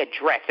long as we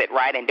address it,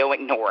 right, and don't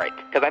ignore it.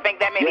 Because I think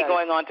that may be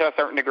going on to a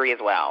certain degree as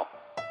well.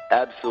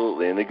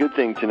 Absolutely. And the good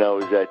thing to know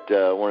is that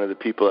one of the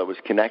people that was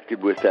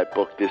connected with that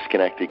book,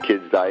 Disconnected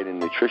Kids, Diet and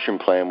Nutrition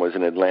Plan, was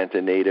an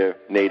Atlanta native,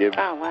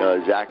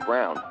 Zach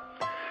Brown.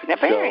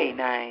 Very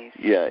nice.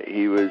 Yeah,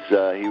 he was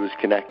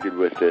connected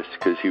with this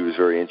because he was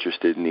very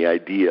interested in the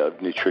idea of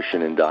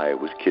nutrition and diet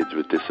with kids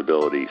with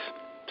disabilities.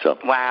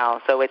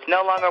 Wow. So it's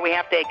no longer we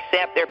have to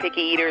accept they're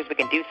picky eaters. We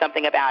can do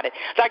something about it.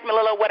 Dr.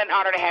 Melillo, what an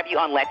honor to have you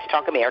on Let's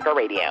Talk America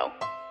Radio.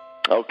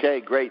 Okay,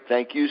 great.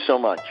 Thank you so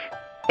much.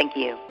 Thank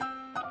you.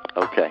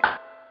 Okay.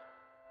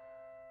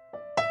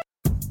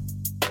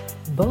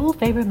 Bold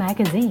Favor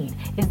Magazine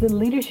is the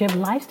leadership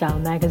lifestyle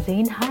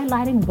magazine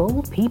highlighting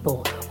bold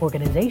people,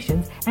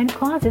 organizations, and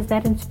causes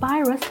that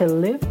inspire us to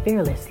live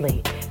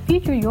fearlessly.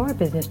 Feature your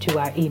business to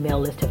our email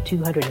list of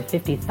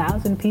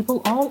 250,000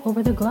 people all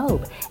over the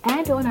globe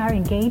and on our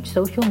engaged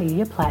social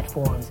media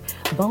platforms.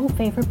 Bold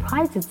Favor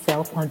prides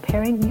itself on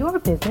pairing your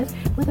business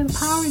with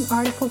empowering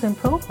articles and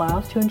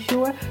profiles to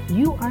ensure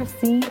you are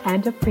seen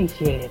and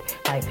appreciated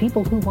by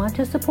people who want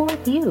to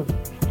support you.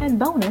 And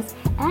bonus,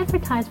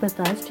 advertise with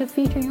us to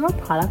feature your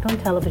product on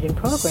television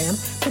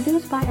programs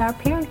produced by our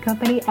parent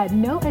company at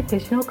no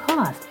additional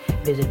cost.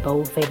 Visit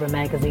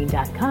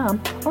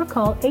boldfavormagazine.com or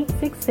call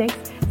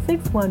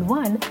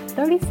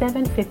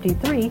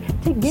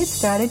 866-611-3753 to get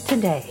started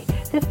today.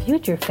 The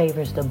future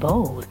favors the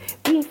bold.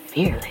 Be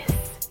fearless.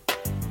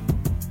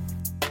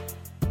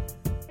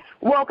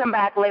 Welcome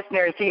back,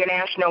 listeners, to your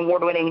national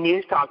award-winning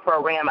news talk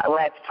program,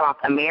 Let's Talk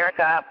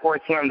America. Of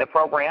course, here in the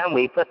program,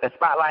 we put the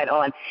spotlight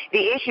on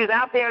the issues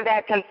out there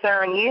that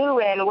concern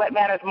you and what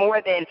matters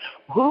more than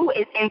who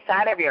is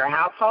inside of your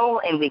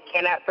household, and we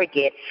cannot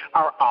forget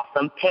our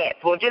awesome pets.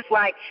 Well, just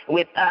like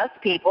with us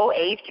people,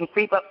 age can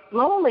creep up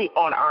slowly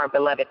on our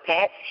beloved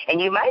pets, and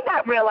you might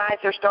not realize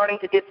they're starting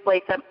to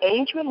display some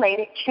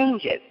age-related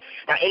changes.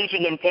 Now,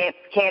 aging in pets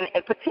can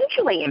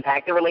potentially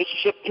impact the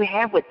relationship you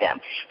have with them,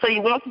 so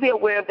you want to be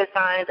aware of the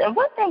signs and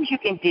what things you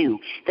can do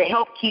to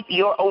help keep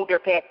your older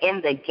pet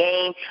in the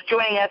game.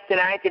 Joining us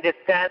tonight to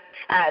discuss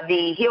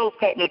the Hills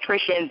Pet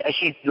Nutrition,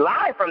 she's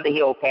live from the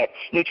Hills Pet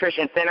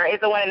Nutrition Center, is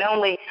the one and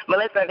only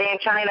Melissa Van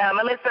China.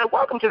 Melissa,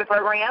 welcome to the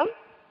program.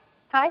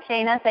 Hi,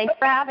 Shana. Thanks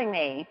for having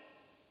me.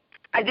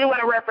 I do want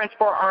to reference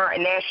for our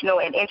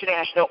national and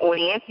international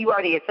audience, you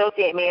are the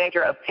Associate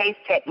Manager of Taste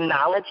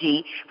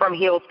Technology from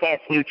Hills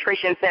Pets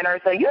Nutrition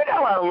Center, so you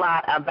know a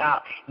lot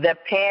about the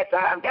pets.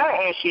 I've got to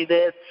ask you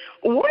this.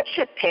 What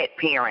should pet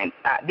parents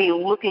be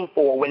looking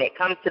for when it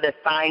comes to the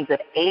signs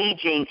of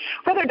aging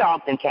for their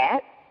dogs and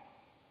cats?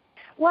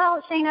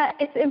 Well, Shana,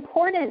 it's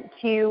important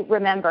to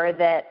remember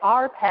that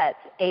our pets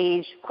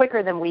age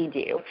quicker than we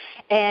do.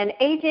 And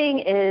aging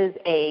is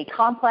a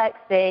complex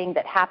thing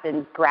that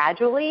happens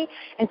gradually.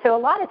 And so a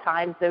lot of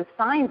times those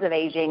signs of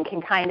aging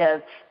can kind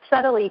of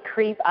subtly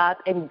creep up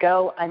and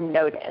go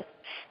unnoticed.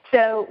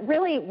 So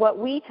really what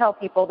we tell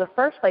people, the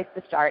first place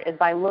to start is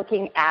by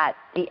looking at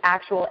the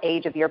actual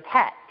age of your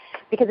pet.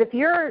 Because if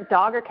your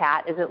dog or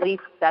cat is at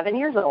least 7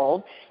 years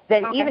old,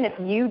 then even if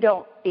you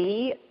don't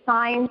see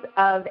signs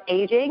of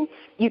aging,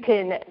 you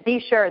can be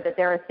sure that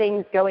there are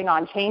things going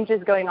on,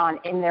 changes going on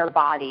in their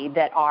body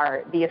that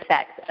are the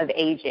effects of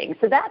aging.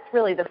 So that's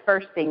really the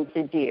first thing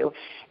to do.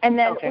 And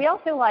then we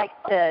also like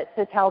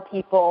to tell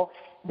people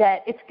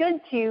that it's good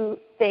to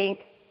think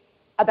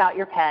about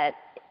your pet,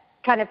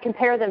 kind of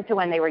compare them to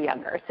when they were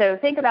younger. So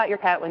think about your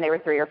pet when they were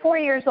 3 or 4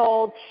 years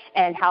old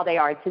and how they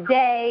are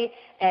today,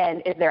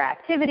 and is their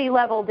activity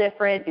level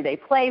different? Do they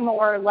play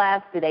more or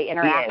less? Do they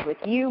interact with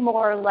you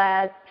more or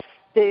less?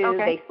 Do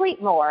they sleep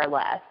more or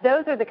less?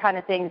 Those are the kind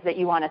of things that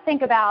you want to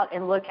think about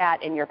and look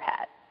at in your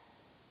pet.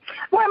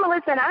 Well,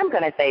 Melissa, I'm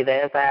going to say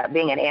this,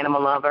 being an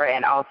animal lover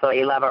and also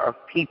a lover of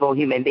people,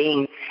 human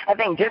beings, I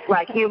think just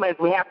like humans,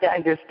 we have to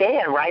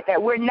understand, right,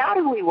 that we're not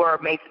who we were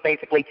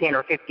basically 10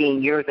 or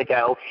 15 years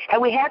ago,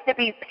 and we have to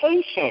be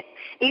patient,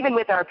 even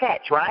with our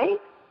pets,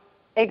 right?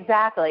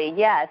 Exactly,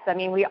 yes. I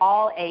mean, we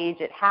all age.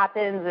 It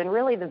happens, and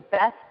really the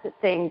best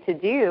thing to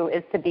do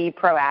is to be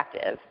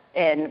proactive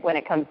when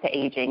it comes to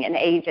aging and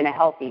age in a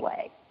healthy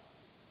way.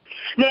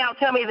 Now,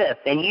 tell me this,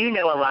 and you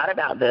know a lot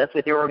about this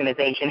with your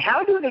organization.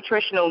 How do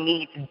nutritional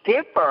needs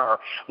differ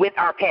with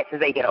our pets as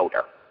they get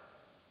older?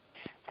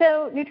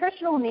 So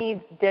nutritional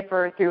needs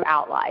differ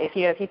throughout life.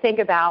 You know, if you think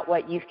about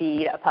what you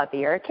feed a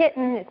puppy or a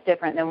kitten, it's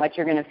different than what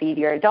you're going to feed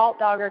your adult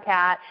dog or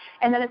cat.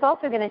 And then it's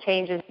also going to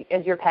change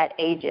as your pet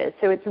ages.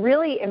 So it's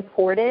really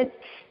important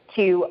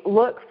to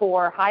look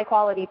for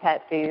high-quality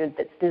pet food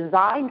that's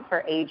designed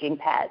for aging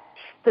pets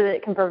so that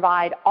it can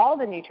provide all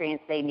the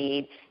nutrients they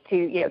need to,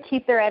 you know,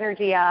 keep their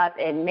energy up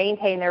and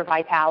maintain their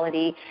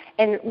vitality.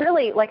 And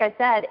really, like I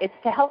said, it's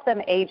to help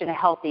them age in a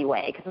healthy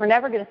way, because we're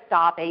never going to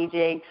stop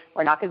aging.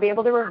 We're not going to be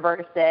able to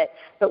reverse it,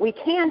 but we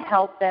can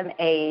help them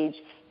age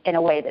in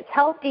a way that's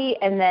healthy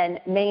and then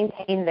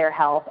maintain their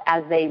health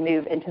as they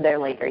move into their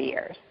later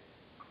years.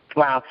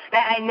 Wow.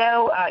 Now, I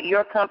know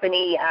your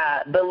company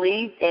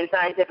believes in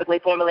scientifically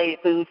formulated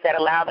foods that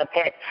allow the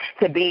pet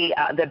to be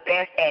the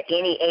best at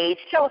any age.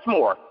 Tell us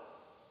more.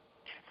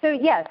 So,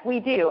 yes, we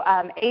do.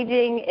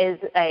 Aging is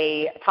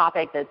a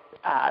topic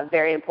that's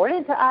very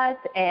important to us,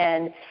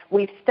 and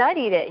we've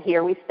studied it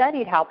here. We've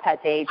studied how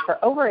pets age for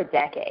over a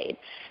decade.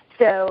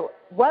 So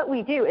what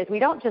we do is we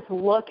don't just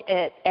look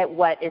at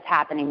what is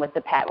happening with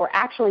the pet. We're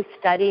actually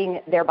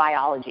studying their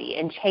biology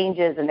and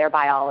changes in their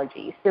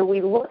biology. So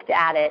we looked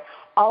at it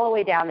all the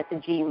way down at the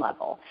gene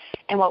level.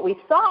 And what we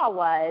saw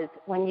was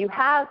when you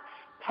have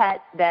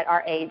pets that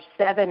are age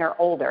 7 or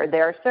older,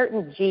 there are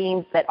certain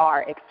genes that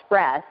are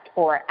expressed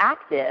or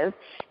active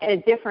in a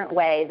different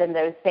way than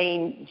those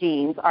same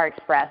genes are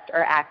expressed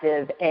or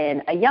active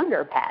in a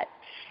younger pet.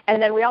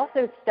 And then we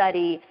also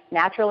study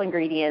natural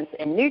ingredients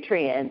and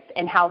nutrients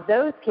and how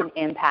those can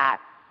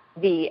impact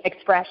the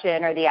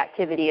expression or the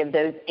activity of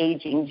those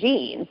aging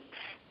genes.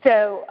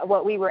 So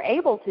what we were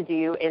able to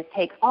do is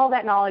take all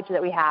that knowledge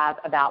that we have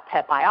about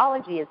pet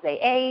biology as they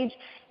age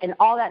and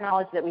all that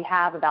knowledge that we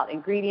have about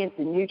ingredients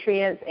and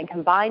nutrients and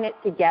combine it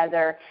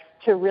together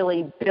to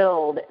really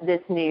build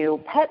this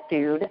new pet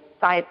food,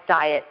 Science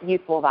Diet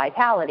Youthful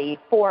Vitality,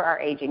 for our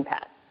aging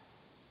pets.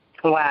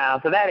 Wow,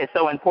 so that is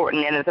so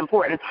important, and it's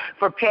important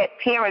for pet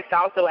parents to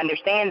also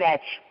understand that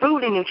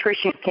food and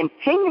nutrition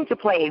continue to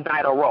play a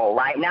vital role,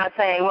 right? Not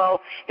saying, well,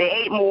 they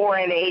ate more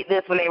and they ate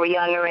this when they were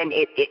younger and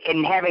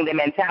having the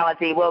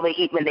mentality, well, they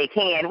eat when they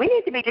can. We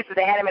need to be just as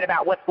adamant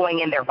about what's going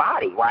in their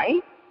body,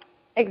 right?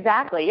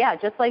 Exactly, yeah,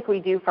 just like we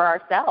do for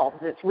ourselves.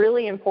 It's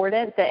really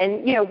important,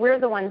 and, you know, we're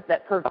the ones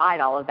that provide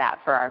all of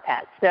that for our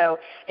pets. So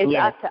it's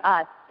up to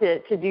us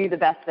to do the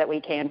best that we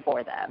can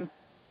for them.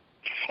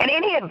 And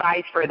any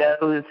advice for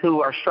those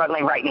who are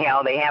struggling right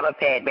now? They have a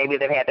pet, maybe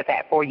they've had the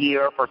pet for a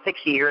year or for 6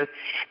 years,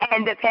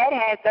 and the pet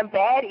has some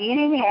bad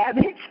eating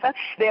habits.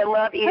 They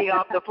love eating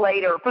off the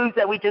plate or foods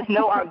that we just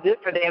know are good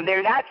for them.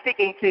 They're not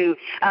sticking to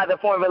the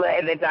formula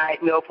and the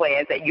diet meal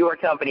plans that your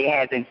company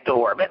has in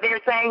store. But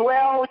they're saying,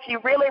 well, she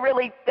really,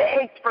 really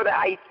begged for the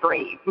ice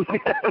cream.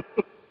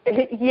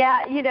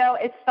 Yeah, you know,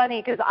 it's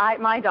funny because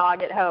my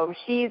dog at home,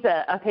 she's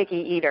a picky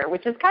eater,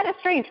 which is kind of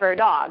strange for a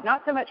dog,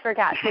 not so much for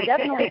cats, but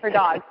definitely for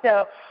dogs.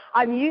 So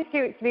I'm used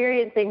to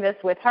experiencing this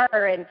with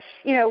her. And,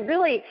 you know,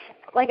 really,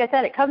 like I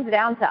said, it comes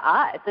down to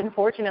us.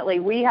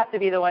 Unfortunately, we have to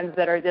be the ones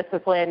that are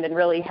disciplined and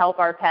really help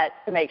our pets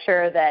to make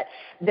sure that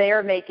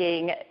they're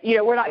making, you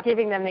know, we're not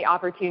giving them the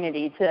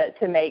opportunity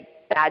to make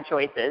bad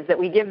choices, that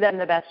we give them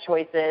the best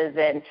choices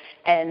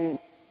and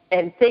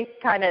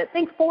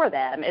think for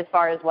them as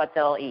far as what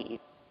they'll eat.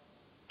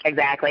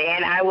 Exactly.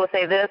 And I will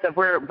say this, if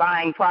we're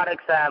buying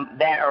products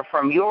that are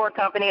from your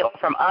company or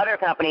from other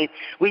companies,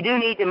 we do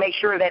need to make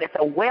sure that it's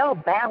a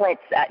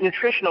well-balanced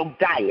nutritional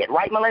diet.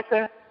 Right,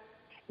 Melissa?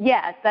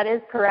 Yes, that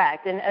is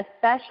correct. And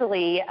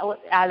especially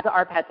as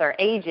our pets are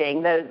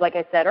aging, those, like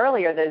I said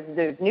earlier,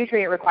 those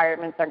nutrient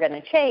requirements are going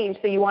to change.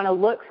 So you want to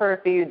look for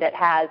a food that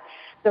has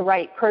the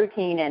right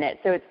protein in it,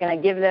 so it's going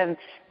to give them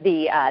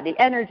the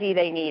energy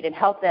they need and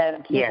help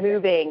them keep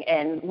moving,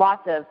 and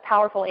lots of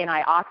powerful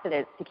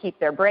antioxidants to keep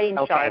their brain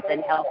sharp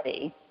and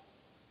healthy.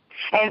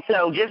 And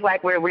so just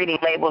like we're reading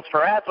labels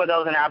for us, for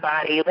those in our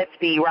body, let's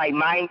be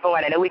mindful.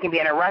 And I know we can be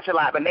in a rush a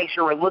lot, but make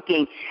sure we're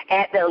looking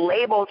at the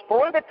labels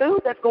for the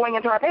food that's going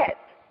into our pets.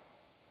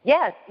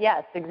 Yes,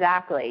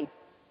 exactly.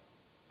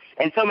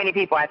 And so many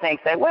people, I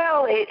think, say,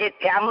 well,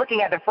 I'm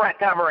looking at the front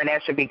cover and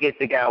that should be good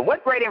to go.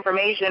 What great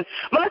information.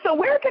 Melissa,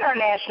 where can our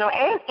national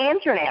and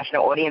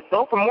international audience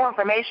go for more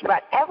information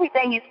about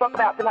everything you spoke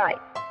about tonight?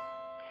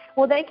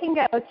 Well, they can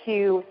go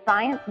to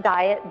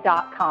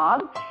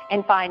sciencediet.com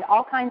and find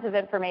all kinds of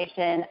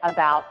information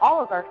about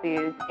all of our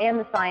foods and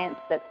the science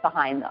that's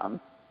behind them.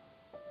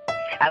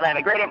 I love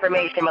it. Great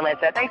information,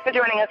 Melissa. Thanks for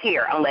joining us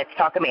here on Let's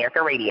Talk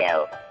America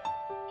Radio.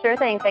 Sure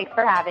thing. Thanks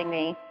for having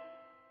me.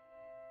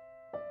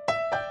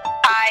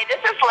 Hi, this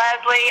is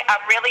Leslie.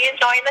 I'm really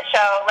enjoying the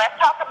show. Let's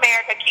Talk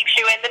America keeps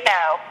you in the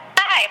know.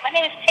 Hi, my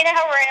name is Tina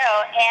Harrell,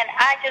 and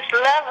I just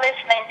love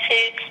listening to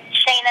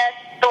Shana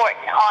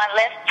Thornton on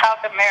Let's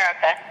Talk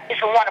America. It's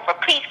wonderful.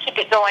 Please keep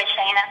it going,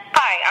 Shana.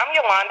 Hi, I'm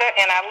Yolanda,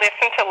 and I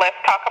listen to Let's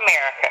Talk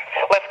America.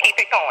 Let's keep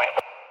it going.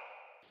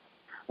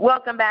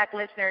 Welcome back,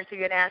 listeners, to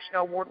your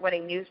national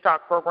award-winning news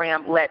talk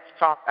program, Let's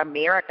Talk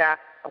America.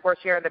 Of course,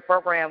 here in the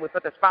program, we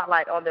put the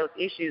spotlight on those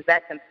issues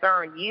that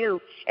concern you.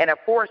 And, of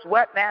course,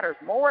 what matters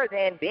more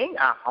than being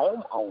a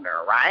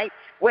homeowner, right?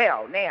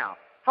 Well, now,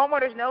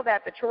 homeowners know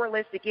that the chore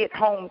list to get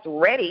homes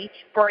ready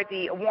for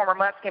the warmer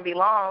months can be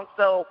long.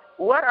 So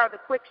what are the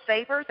quick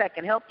savers that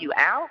can help you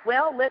out?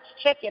 Well, let's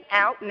check it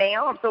out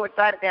now. I'm so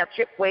excited to have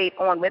Chip Wade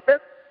on with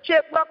us.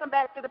 Chip, welcome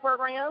back to the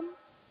program.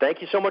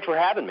 Thank you so much for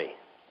having me.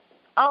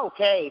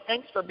 Okay,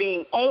 thanks for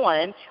being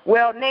on.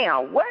 Well,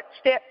 now, what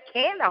steps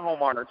can the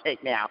homeowner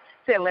take now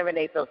to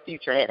eliminate those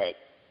future headaches?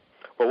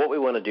 Well, what we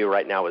want to do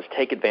right now is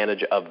take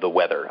advantage of the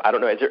weather. I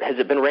don't know, has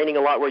it been raining a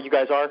lot where you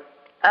guys are?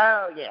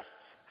 Oh, yes.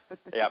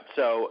 Yeah,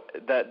 so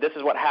this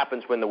is what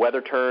happens when the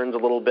weather turns a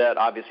little bit.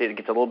 Obviously, it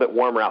gets a little bit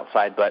warmer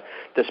outside, but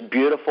this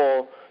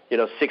beautiful,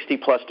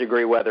 60-plus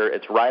degree weather,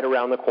 it's right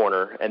around the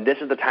corner, and this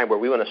is the time where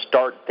we want to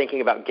start thinking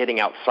about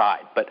getting outside.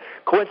 But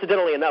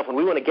coincidentally enough, when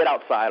we want to get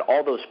outside,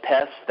 all those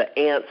pests, the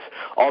ants,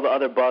 all the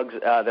other bugs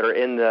that are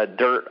in the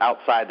dirt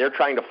outside, they're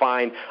trying to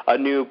find a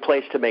new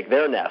place to make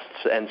their nests.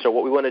 And so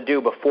what we want to do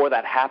before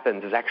that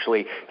happens is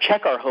actually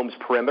check our home's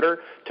perimeter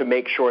to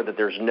make sure that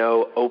there's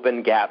no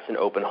open gaps and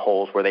open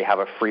holes where they have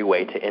a free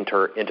way to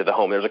enter into the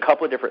home. There's a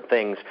couple of different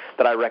things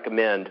that I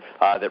recommend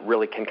that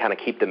really can kind of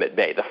keep them at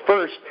bay. The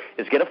first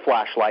is get a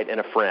flashlight and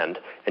a friend,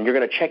 and you're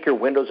going to check your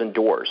windows and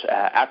doors.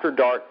 After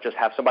dark, just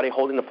have somebody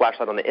holding the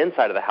flashlight on the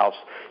inside of the house,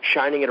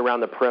 shining it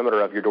around the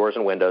perimeter of your doors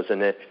and windows, and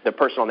the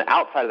person on the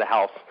outside of the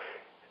house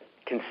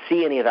can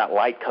see any of that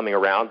light coming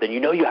around, then you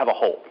know you have a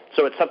hole.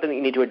 So it's something that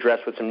you need to address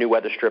with some new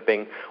weather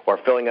stripping or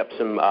filling up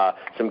some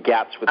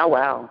gaps with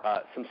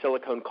some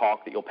silicone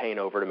caulk that you'll paint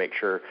over to make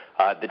sure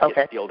that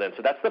gets sealed in.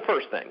 So that's the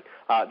first thing.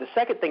 The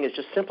second thing is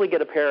just simply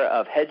get a pair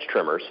of hedge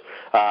trimmers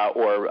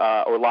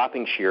or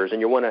lopping shears, and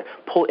you want to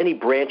pull any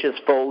branches,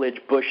 foliage,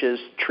 bushes,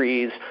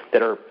 trees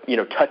that are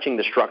touching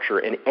the structure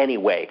in any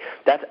way.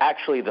 That's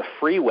actually the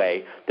free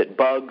way that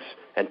bugs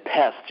and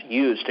pests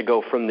use to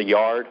go from the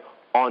yard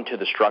onto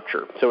the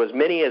structure. So as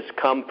many as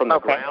come from the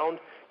ground,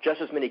 just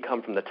as many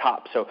come from the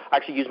top. So I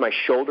actually use my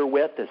shoulder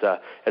width as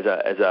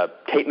a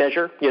tape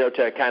measure,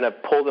 to kind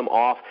of pull them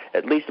off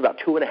at least about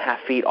 2.5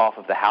 feet off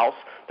of the house.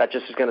 That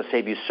just is going to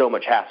save you so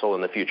much hassle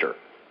in the future.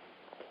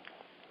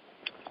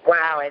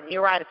 Wow, and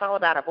you're right. It's all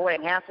about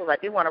avoiding hassles. I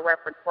do want to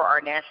reference for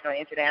our national and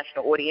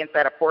international audience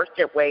that, of course,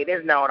 Chip Wade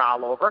is known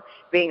all over,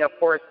 being, of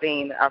course,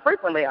 seen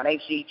frequently on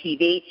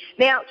HGTV.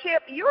 Now,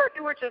 Chip, you're a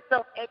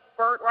do-it-yourself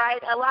expert, right?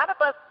 A lot of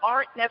us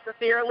aren't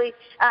necessarily.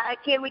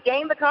 Can we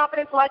gain the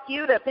confidence like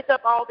you to pick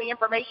up all the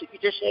information you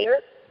just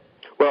shared?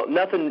 Well,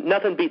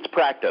 nothing beats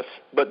practice,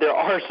 but there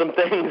are some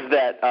things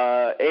that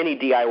any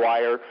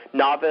DIYer,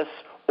 novice,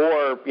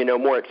 or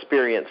more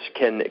experience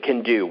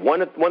can do.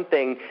 One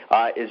thing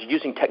is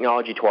using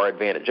technology to our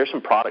advantage. There's some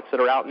products that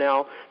are out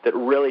now that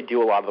really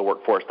do a lot of the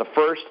work for us. The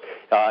first,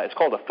 it's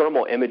called a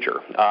thermal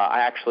imager. I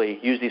actually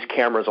use these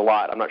cameras a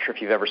lot. I'm not sure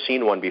if you've ever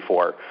seen one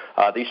before.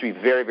 They used to be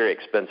very, very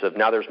expensive.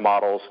 Now there's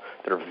models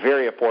that are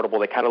very affordable.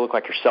 They kind of look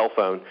like your cell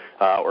phone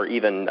or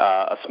even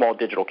a small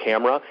digital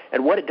camera.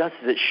 And what it does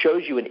is it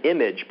shows you an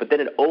image, but then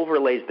it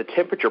overlays the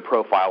temperature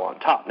profile on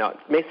top. Now, it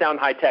may sound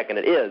high-tech, and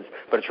it is,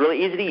 but it's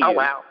really easy to use. Oh,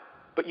 wow.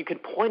 But you can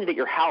point it at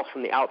your house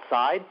from the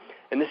outside,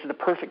 and this is the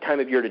perfect time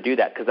of year to do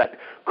that because that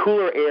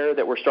cooler air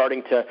that we're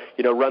starting to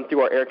run through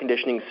our air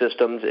conditioning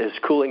systems is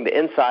cooling the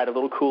inside a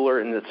little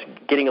cooler, and it's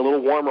getting a little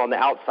warmer on the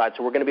outside,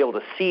 so we're going to be able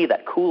to see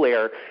that cool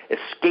air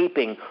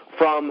escaping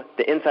from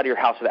the inside of your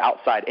house to the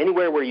outside.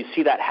 Anywhere where you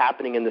see that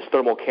happening in this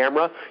thermal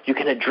camera, you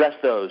can address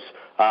those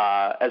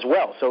as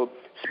well. So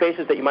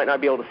spaces that you might not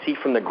be able to see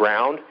from the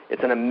ground,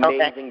 it's an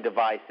amazing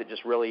device that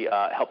just really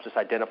helps us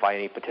identify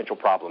any potential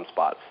problem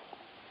spots.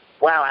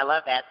 Wow, I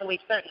love that. So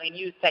we've certainly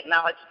used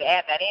technology to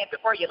add that in.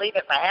 Before you leave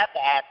us, I have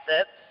to ask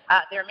this.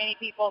 There are many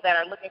people that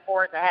are looking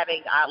forward to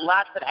having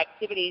lots of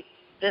activities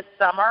this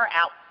summer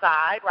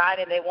outside, right?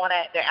 And they want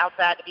their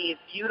outside to be as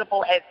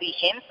beautiful as the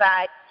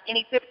inside.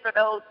 Any tips for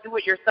those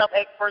do-it-yourself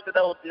experts or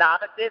those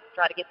novices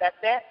try to get that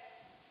set?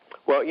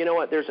 Well, you know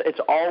what? It's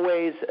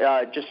always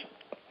just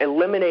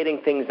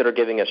eliminating things that are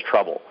giving us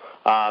trouble.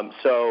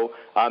 So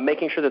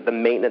making sure that the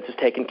maintenance is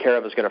taken care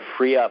of is going to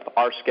free up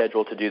our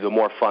schedule to do the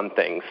more fun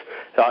things.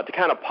 To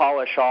kind of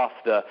polish off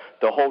the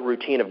whole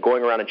routine of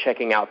going around and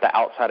checking out the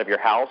outside of your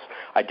house,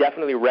 I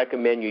definitely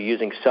recommend you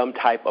using some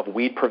type of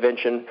weed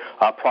prevention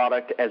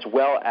product as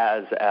well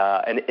as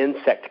an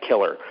insect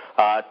killer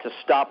to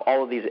stop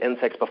all of these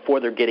insects before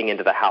they're getting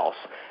into the house.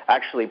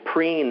 Actually,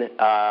 Preen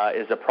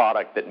is a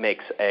product that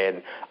makes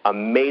an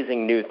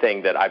amazing new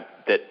thing that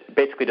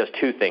basically does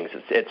two things.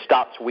 It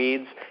stops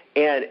weeds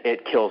and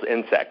it kills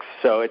insects.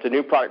 So it's a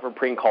new product from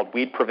Preen called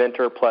Weed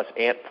Preventer plus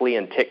Ant, Flea,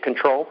 and Tick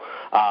Control.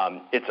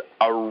 It's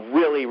a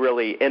really,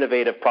 really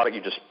innovative product.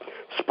 You just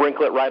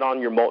sprinkle it right on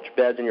your mulch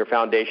beds and your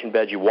foundation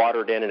beds. You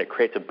water it in, and it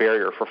creates a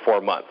barrier for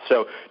 4 months.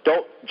 So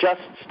don't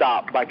just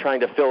stop by trying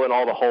to fill in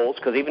all the holes,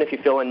 because even if you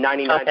fill in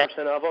 99%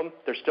 of them,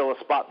 there's still a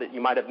spot that you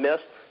might have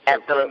missed.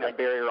 So putting a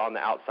barrier on the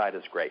outside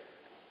is great.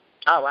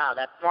 Oh, wow,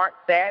 that's smart,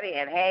 savvy,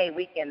 and, hey,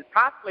 we can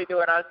possibly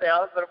do it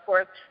ourselves, but, of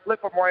course, look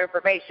for more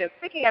information.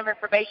 Speaking of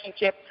information,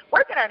 Chip,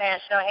 where can our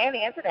national and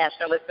the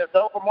international listeners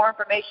go for more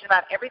information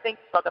about everything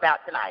we spoke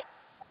about tonight?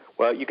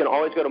 Well, you can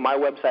always go to my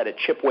website at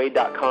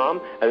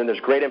chipwade.com, and then there's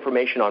great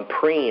information on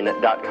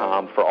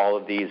preen.com for all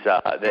of these,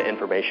 the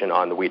information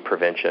on the weed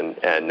prevention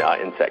and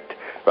insect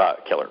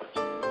killer.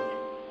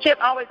 Chip,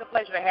 always a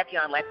pleasure to have you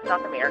on Let's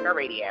Talk America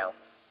Radio.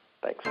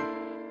 Thanks.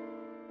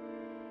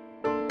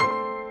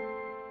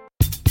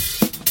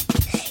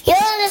 You're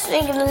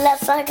listening to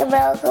Let's Talk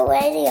America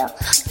Radio.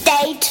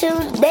 Stay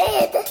tuned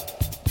in.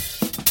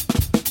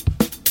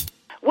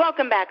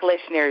 Welcome back,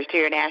 listeners, to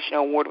your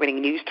national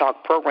award-winning news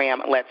talk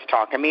program, Let's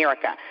Talk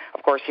America.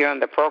 Of course, here on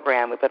the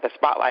program, we put the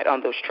spotlight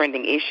on those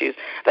trending issues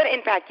that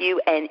impact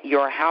you and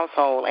your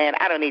household. And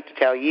I don't need to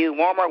tell you,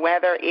 warmer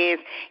weather is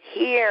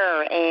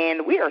here,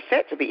 and we are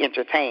set to be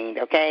entertained,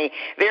 okay?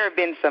 There have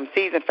been some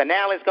season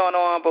finales going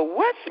on, but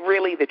what's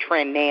really the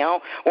trend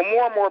now? Well,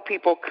 more and more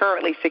people,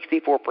 currently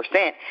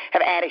 64%,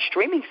 have added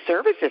streaming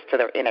services to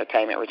their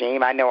entertainment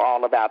regime. I know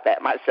all about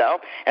that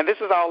myself, and this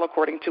is all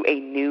according to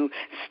a new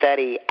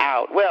study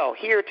out. Well,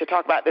 here to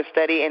talk about this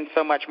study and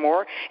so much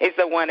more is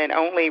the one and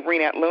only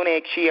Rena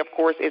Lunig. She, of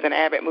course, is an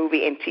avid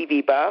movie and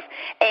TV buff,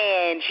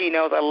 and she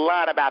knows a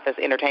lot about this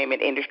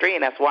entertainment industry,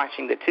 and that's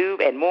watching the tube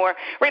and more.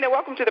 Rena,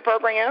 welcome to the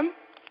program.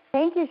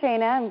 Thank you,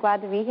 Shayna. I'm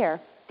glad to be here.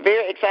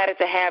 Very excited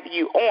to have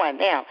you on.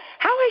 Now,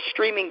 how has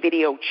streaming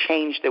video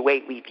changed the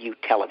way we view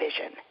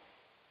television?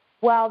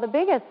 Well, the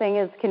biggest thing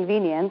is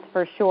convenience,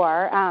 for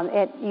sure.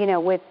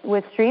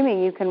 With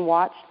streaming, you can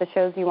watch the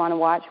shows you want to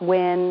watch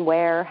when,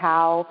 where,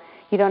 how.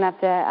 You don't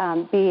have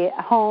to be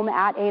home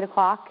at 8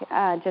 o'clock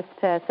just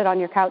to sit on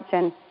your couch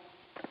and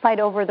fight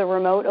over the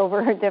remote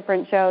over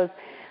different shows.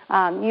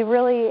 You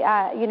really,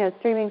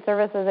 streaming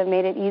services have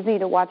made it easy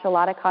to watch a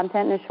lot of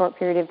content in a short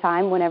period of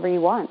time whenever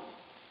you want.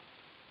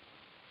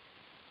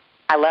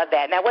 I love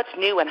that. Now, what's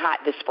new and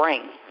hot this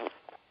spring?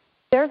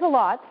 There's a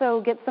lot,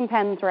 so get some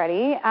pens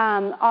ready.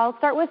 I'll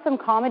start with some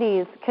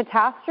comedies.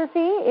 Catastrophe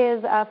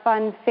is a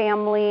fun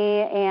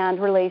family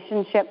and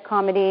relationship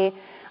comedy.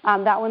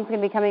 That one's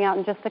going to be coming out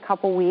in just a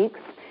couple weeks.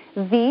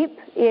 Veep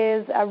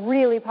is a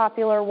really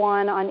popular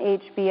one on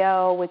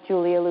HBO with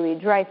Julia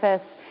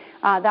Louis-Dreyfus.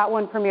 That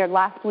one premiered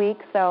last week,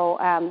 so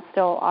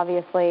still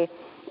obviously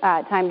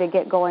time to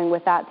get going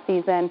with that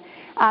season.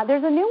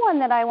 There's a new one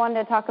that I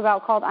wanted to talk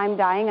about called I'm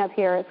Dying Up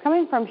Here. It's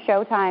coming from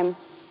Showtime.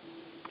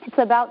 It's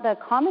about the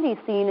comedy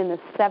scene in the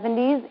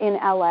 70s in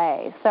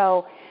LA.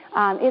 So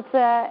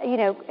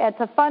it's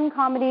a fun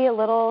comedy, a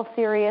little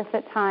serious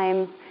at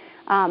times.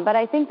 But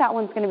I think that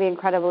one's going to be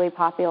incredibly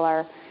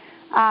popular.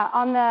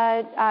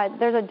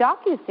 There's a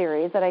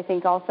docu-series that I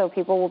think also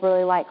people will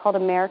really like called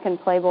American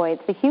Playboy.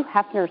 It's the Hugh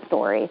Hefner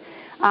story.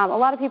 A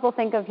lot of people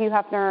think of Hugh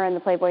Hefner and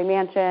the Playboy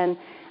Mansion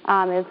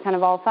as kind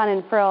of all fun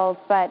and frills,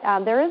 but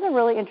there is a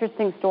really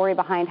interesting story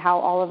behind how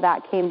all of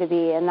that came to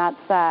be, and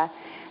that's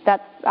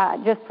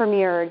just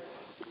premiered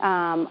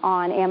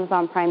on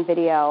Amazon Prime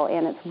Video,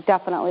 and it's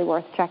definitely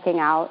worth checking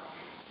out.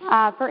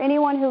 For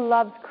anyone who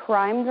loves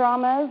crime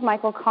dramas,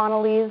 Michael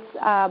Connelly's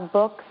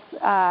books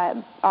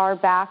are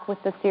back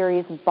with the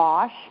series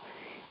Bosch,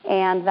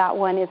 and that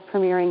one is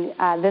premiering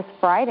this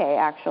Friday,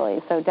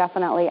 actually, so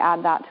definitely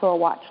add that to a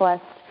watch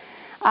list.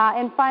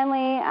 And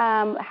finally,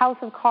 House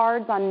of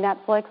Cards on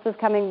Netflix is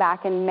coming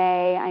back in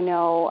May. I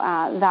know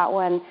that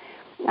one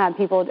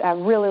people are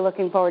really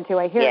looking forward to.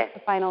 I hear it's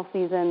the final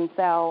season,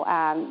 so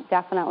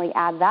definitely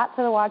add that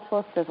to the watch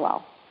list as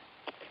well.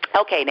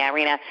 Okay, now,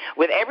 Rena,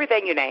 with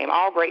everything you name,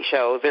 all great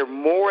shows, there are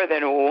more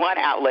than one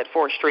outlet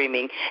for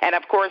streaming. And,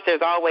 of course, there's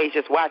always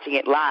just watching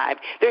it live.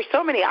 There's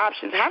so many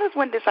options. How does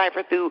one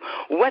decipher through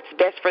what's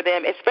best for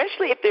them,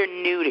 especially if they're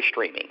new to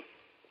streaming?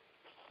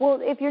 Well,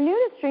 if you're new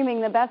to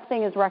streaming, the best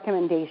thing is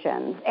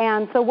recommendations.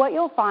 And so what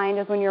you'll find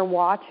is when you're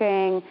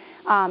watching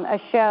a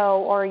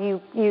show or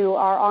you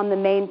are on the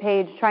main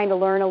page trying to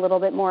learn a little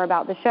bit more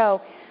about the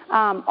show,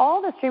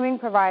 all the streaming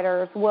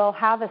providers will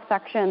have a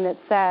section that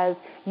says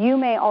you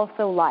may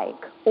also like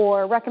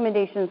or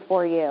recommendations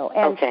for you.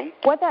 And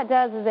what that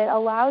does is it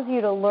allows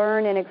you to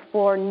learn and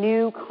explore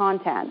new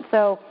content.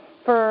 So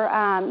for,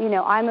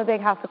 I'm a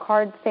big House of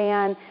Cards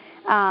fan.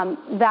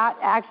 That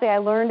actually I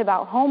learned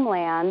about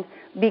Homeland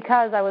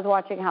because I was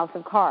watching House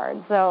of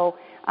Cards. So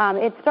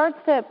it starts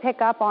to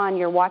pick up on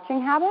your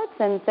watching habits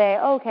and say,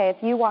 okay, if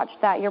you watch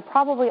that, you're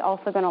probably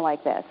also going to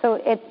like this. So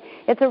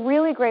it's a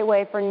really great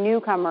way for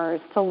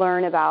newcomers to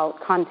learn about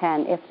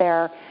content if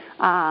they're,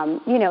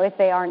 if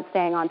they aren't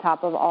staying on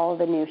top of all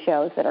the new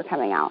shows that are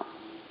coming out.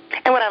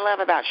 And what I love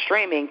about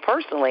streaming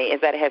personally is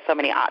that it has so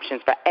many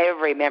options for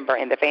every member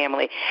in the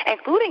family,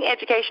 including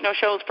educational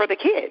shows for the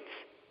kids.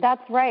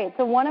 That's right.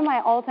 So one of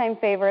my all-time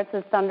favorites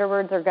is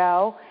Thunderbirds or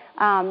Go.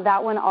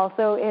 That one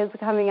also is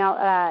coming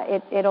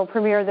out. It'll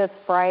premiere this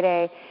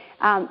Friday.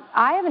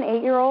 I have an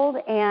 8-year-old,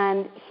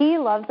 and he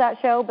loves that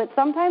show, but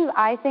sometimes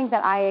I think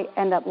that I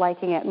end up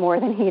liking it more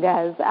than he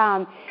does.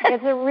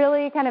 It's a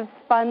really kind of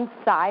fun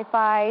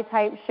sci-fi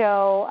type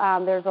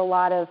show. There's a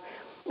lot of,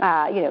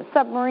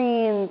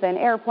 submarines and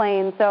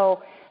airplanes.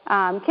 So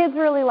kids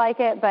really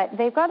like it, but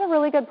they've got a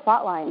really good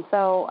plot line.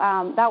 So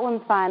that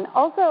one's fun.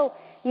 Also,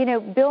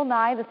 Bill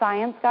Nye, the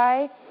Science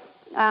Guy,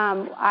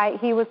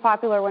 he was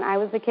popular when I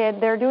was a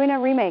kid. They're doing a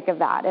remake of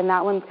that, and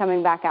that one's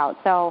coming back out.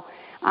 So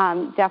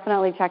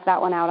definitely check that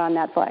one out on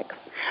Netflix.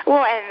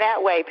 Well, and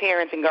that way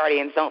parents and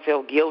guardians don't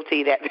feel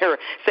guilty that they're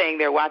saying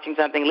they're watching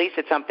something. At least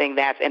it's something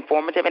that's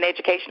informative and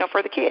educational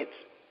for the kids.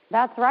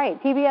 That's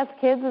right. PBS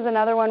Kids is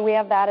another one. We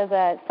have that as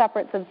a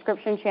separate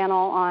subscription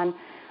channel on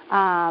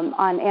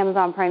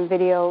Amazon Prime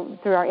Video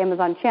through our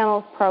Amazon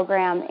Channels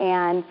program.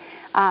 And,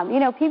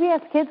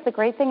 PBS Kids, the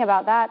great thing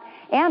about that,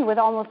 and with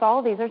almost all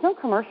of these, there's no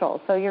commercials.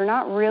 So you're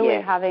not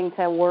really having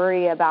to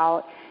worry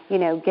about,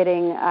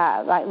 getting,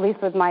 at least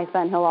with my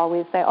son, he'll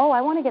always say, oh, I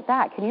want to get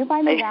that. Can you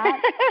buy me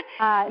that?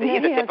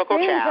 He's a typical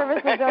child.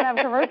 Services don't have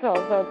commercials,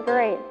 so it's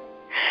great.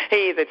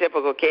 He's a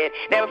typical kid.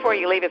 Now, before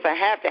you leave us, I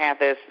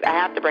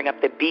have to bring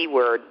up the B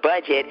word,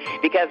 budget,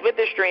 because with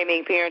the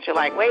streaming, parents are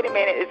like, wait a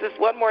minute, is this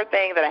one more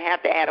thing that I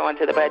have to add on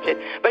to the budget?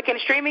 But can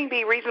streaming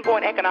be reasonable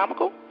and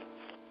economical?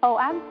 Oh,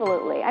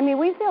 absolutely. I mean,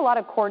 we see a lot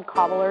of cord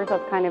cobblers.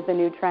 That's kind of the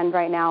new trend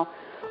right now,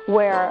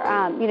 where,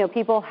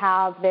 people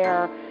have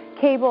their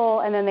cable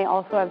and then they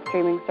also have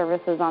streaming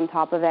services on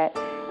top of it.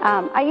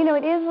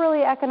 It is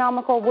really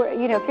economical.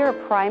 If you're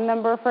a Prime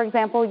member, for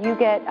example, you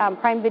get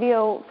Prime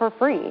Video for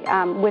free.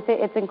 With it,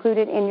 it's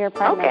included in your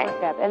Prime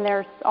membership. And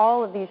there's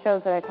all of these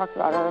shows that I talked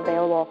about are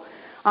available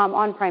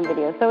on Prime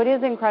Video. So it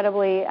is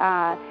incredibly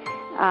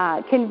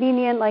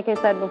convenient, like I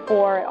said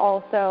before.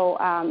 Also,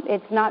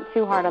 it's not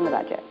too hard on the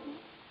budget.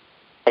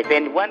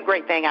 And one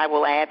great thing I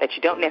will add, that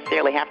you don't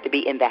necessarily have to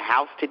be in the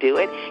house to do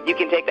it. You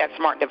can take that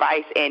smart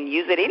device and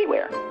use it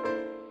anywhere.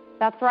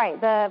 That's right.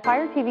 The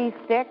Fire TV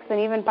sticks and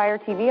even Fire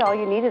TV, all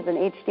you need is an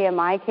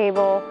HDMI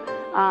cable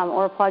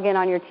or plug in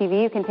on your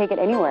TV. You can take it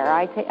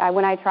anywhere.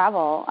 When I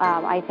travel,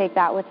 I take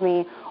that with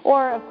me.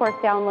 Or, of course,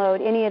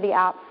 download any of the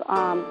apps,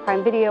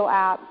 Prime Video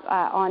app,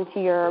 onto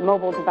your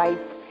mobile device,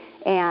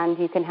 and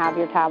you can have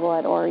your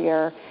tablet or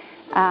your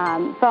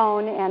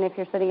phone. And if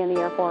you're sitting in the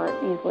airport,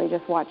 easily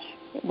just watch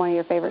one of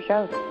your favorite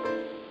shows.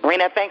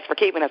 Marina, thanks for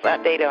keeping us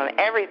updated on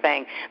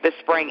everything this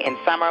spring and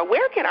summer.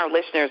 Where can our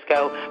listeners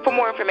go for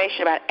more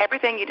information about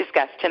everything you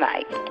discussed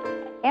tonight?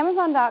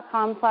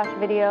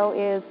 Amazon.com/video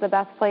is the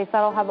best place.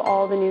 That'll have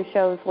all the new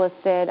shows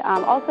listed.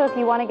 Also, if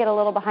you want to get a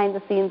little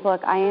behind-the-scenes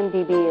look,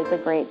 IMDb is a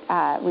great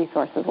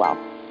resource as well.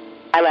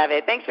 I love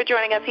it. Thanks for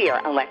joining us here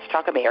on Let's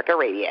Talk America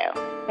Radio.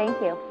 Thank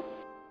you.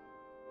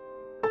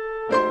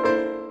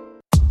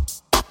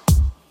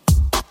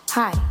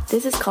 Hi,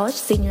 this is college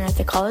senior at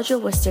the College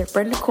of Worcester,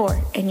 Brenda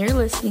Core, and you're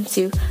listening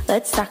to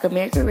Let's Talk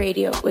America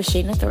Radio with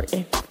Shana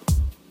Thornton.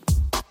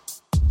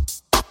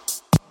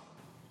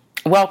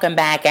 Welcome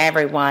back,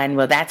 everyone.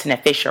 Well, that's an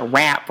official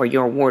wrap for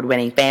your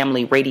award-winning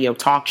family radio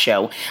talk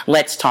show,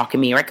 Let's Talk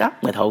America,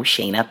 with host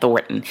Shana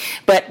Thornton.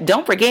 But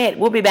don't forget,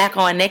 we'll be back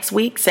on next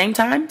week, same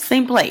time,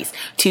 same place,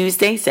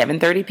 Tuesday,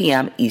 7:30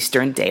 p.m.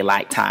 Eastern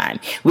Daylight Time.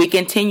 We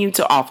continue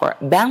to offer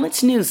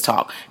balanced news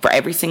talk for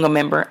every single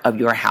member of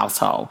your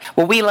household.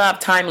 Well, we love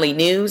timely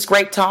news,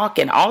 great talk,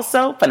 and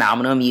also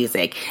phenomenal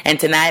music.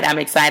 And tonight, I'm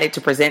excited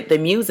to present the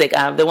music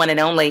of the one and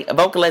only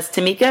vocalist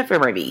Tamika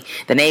Faribi.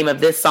 The name of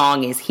this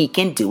song is He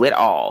Can Do It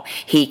All.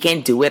 He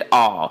can do it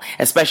all.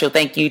 A special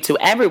thank you to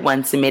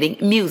everyone submitting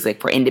music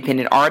for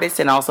independent artists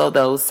and also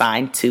those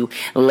signed to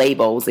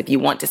labels. If you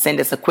want to send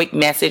us a quick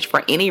message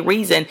for any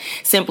reason,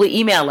 simply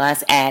email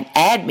us at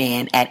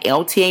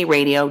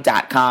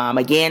admin@ltaradio.com.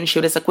 Again,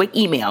 shoot us a quick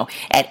email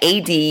at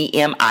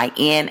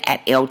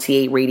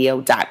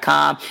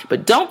admin@ltaradio.com.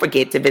 But don't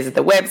forget to visit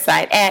the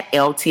website at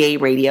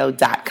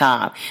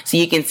ltaradio.com so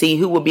you can see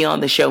who will be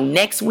on the show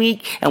next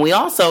week. And we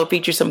also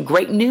feature some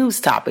great news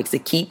topics to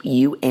keep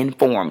you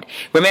informed.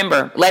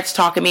 Remember, Let's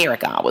Talk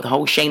America with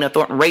host Shana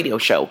Thornton Radio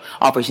Show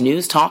offers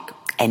news, talk,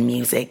 and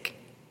music.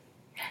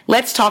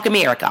 Let's Talk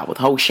America with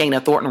host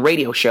Shana Thornton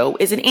radio show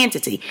is an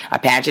entity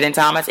of Paget and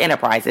Thomas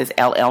Enterprises,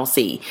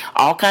 LLC.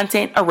 All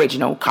content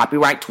original,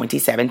 copyright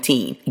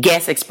 2017.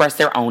 Guests express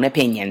their own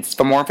opinions.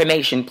 For more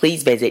information,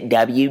 please visit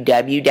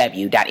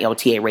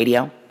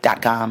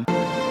www.ltaradio.com.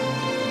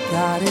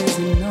 God is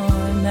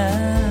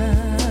enormous,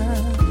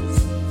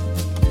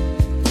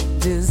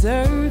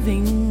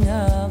 deserving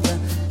of the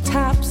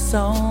top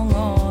song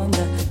on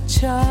the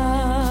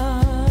charts.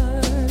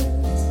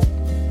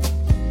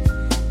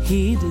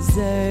 He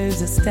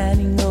deserves a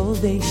standing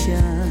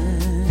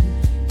ovation.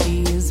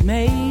 He is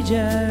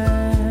major,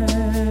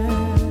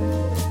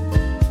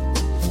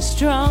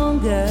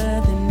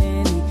 stronger than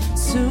any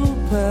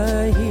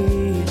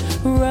superhero.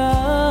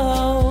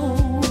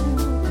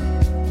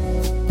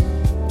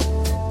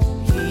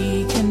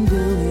 He can do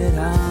it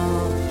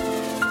all.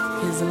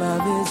 His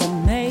love is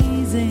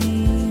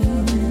amazing,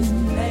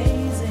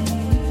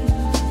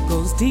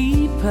 goes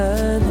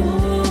deeper than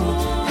any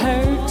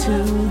hurt to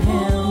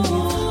him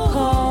you've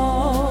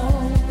caused.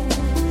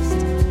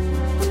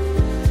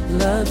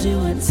 Loves you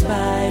in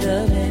spite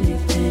of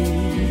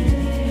anything.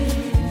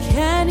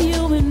 Can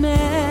you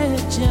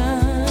imagine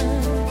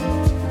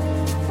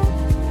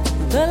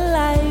the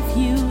life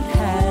you'd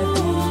have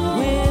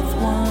with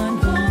one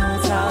who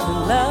knows how to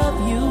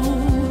love you?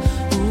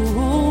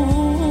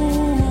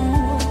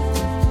 Ooh,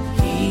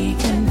 he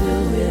can do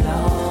it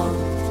all.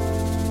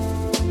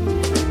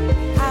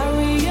 I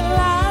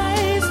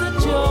realize the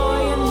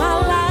joy in my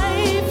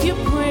life you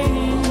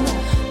bring.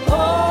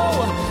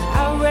 Oh, I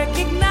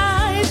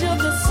recognize you're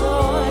the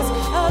source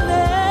of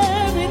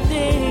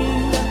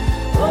everything.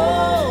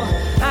 Oh,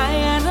 I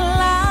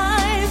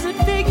analyze and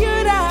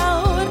figured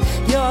out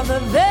you're the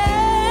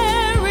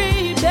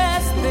very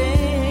best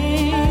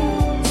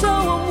thing. So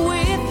I'm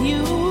with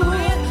you.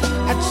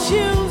 I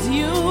choose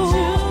you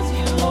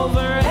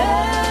over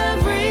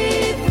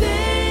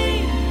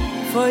everything.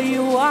 For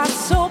you are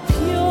so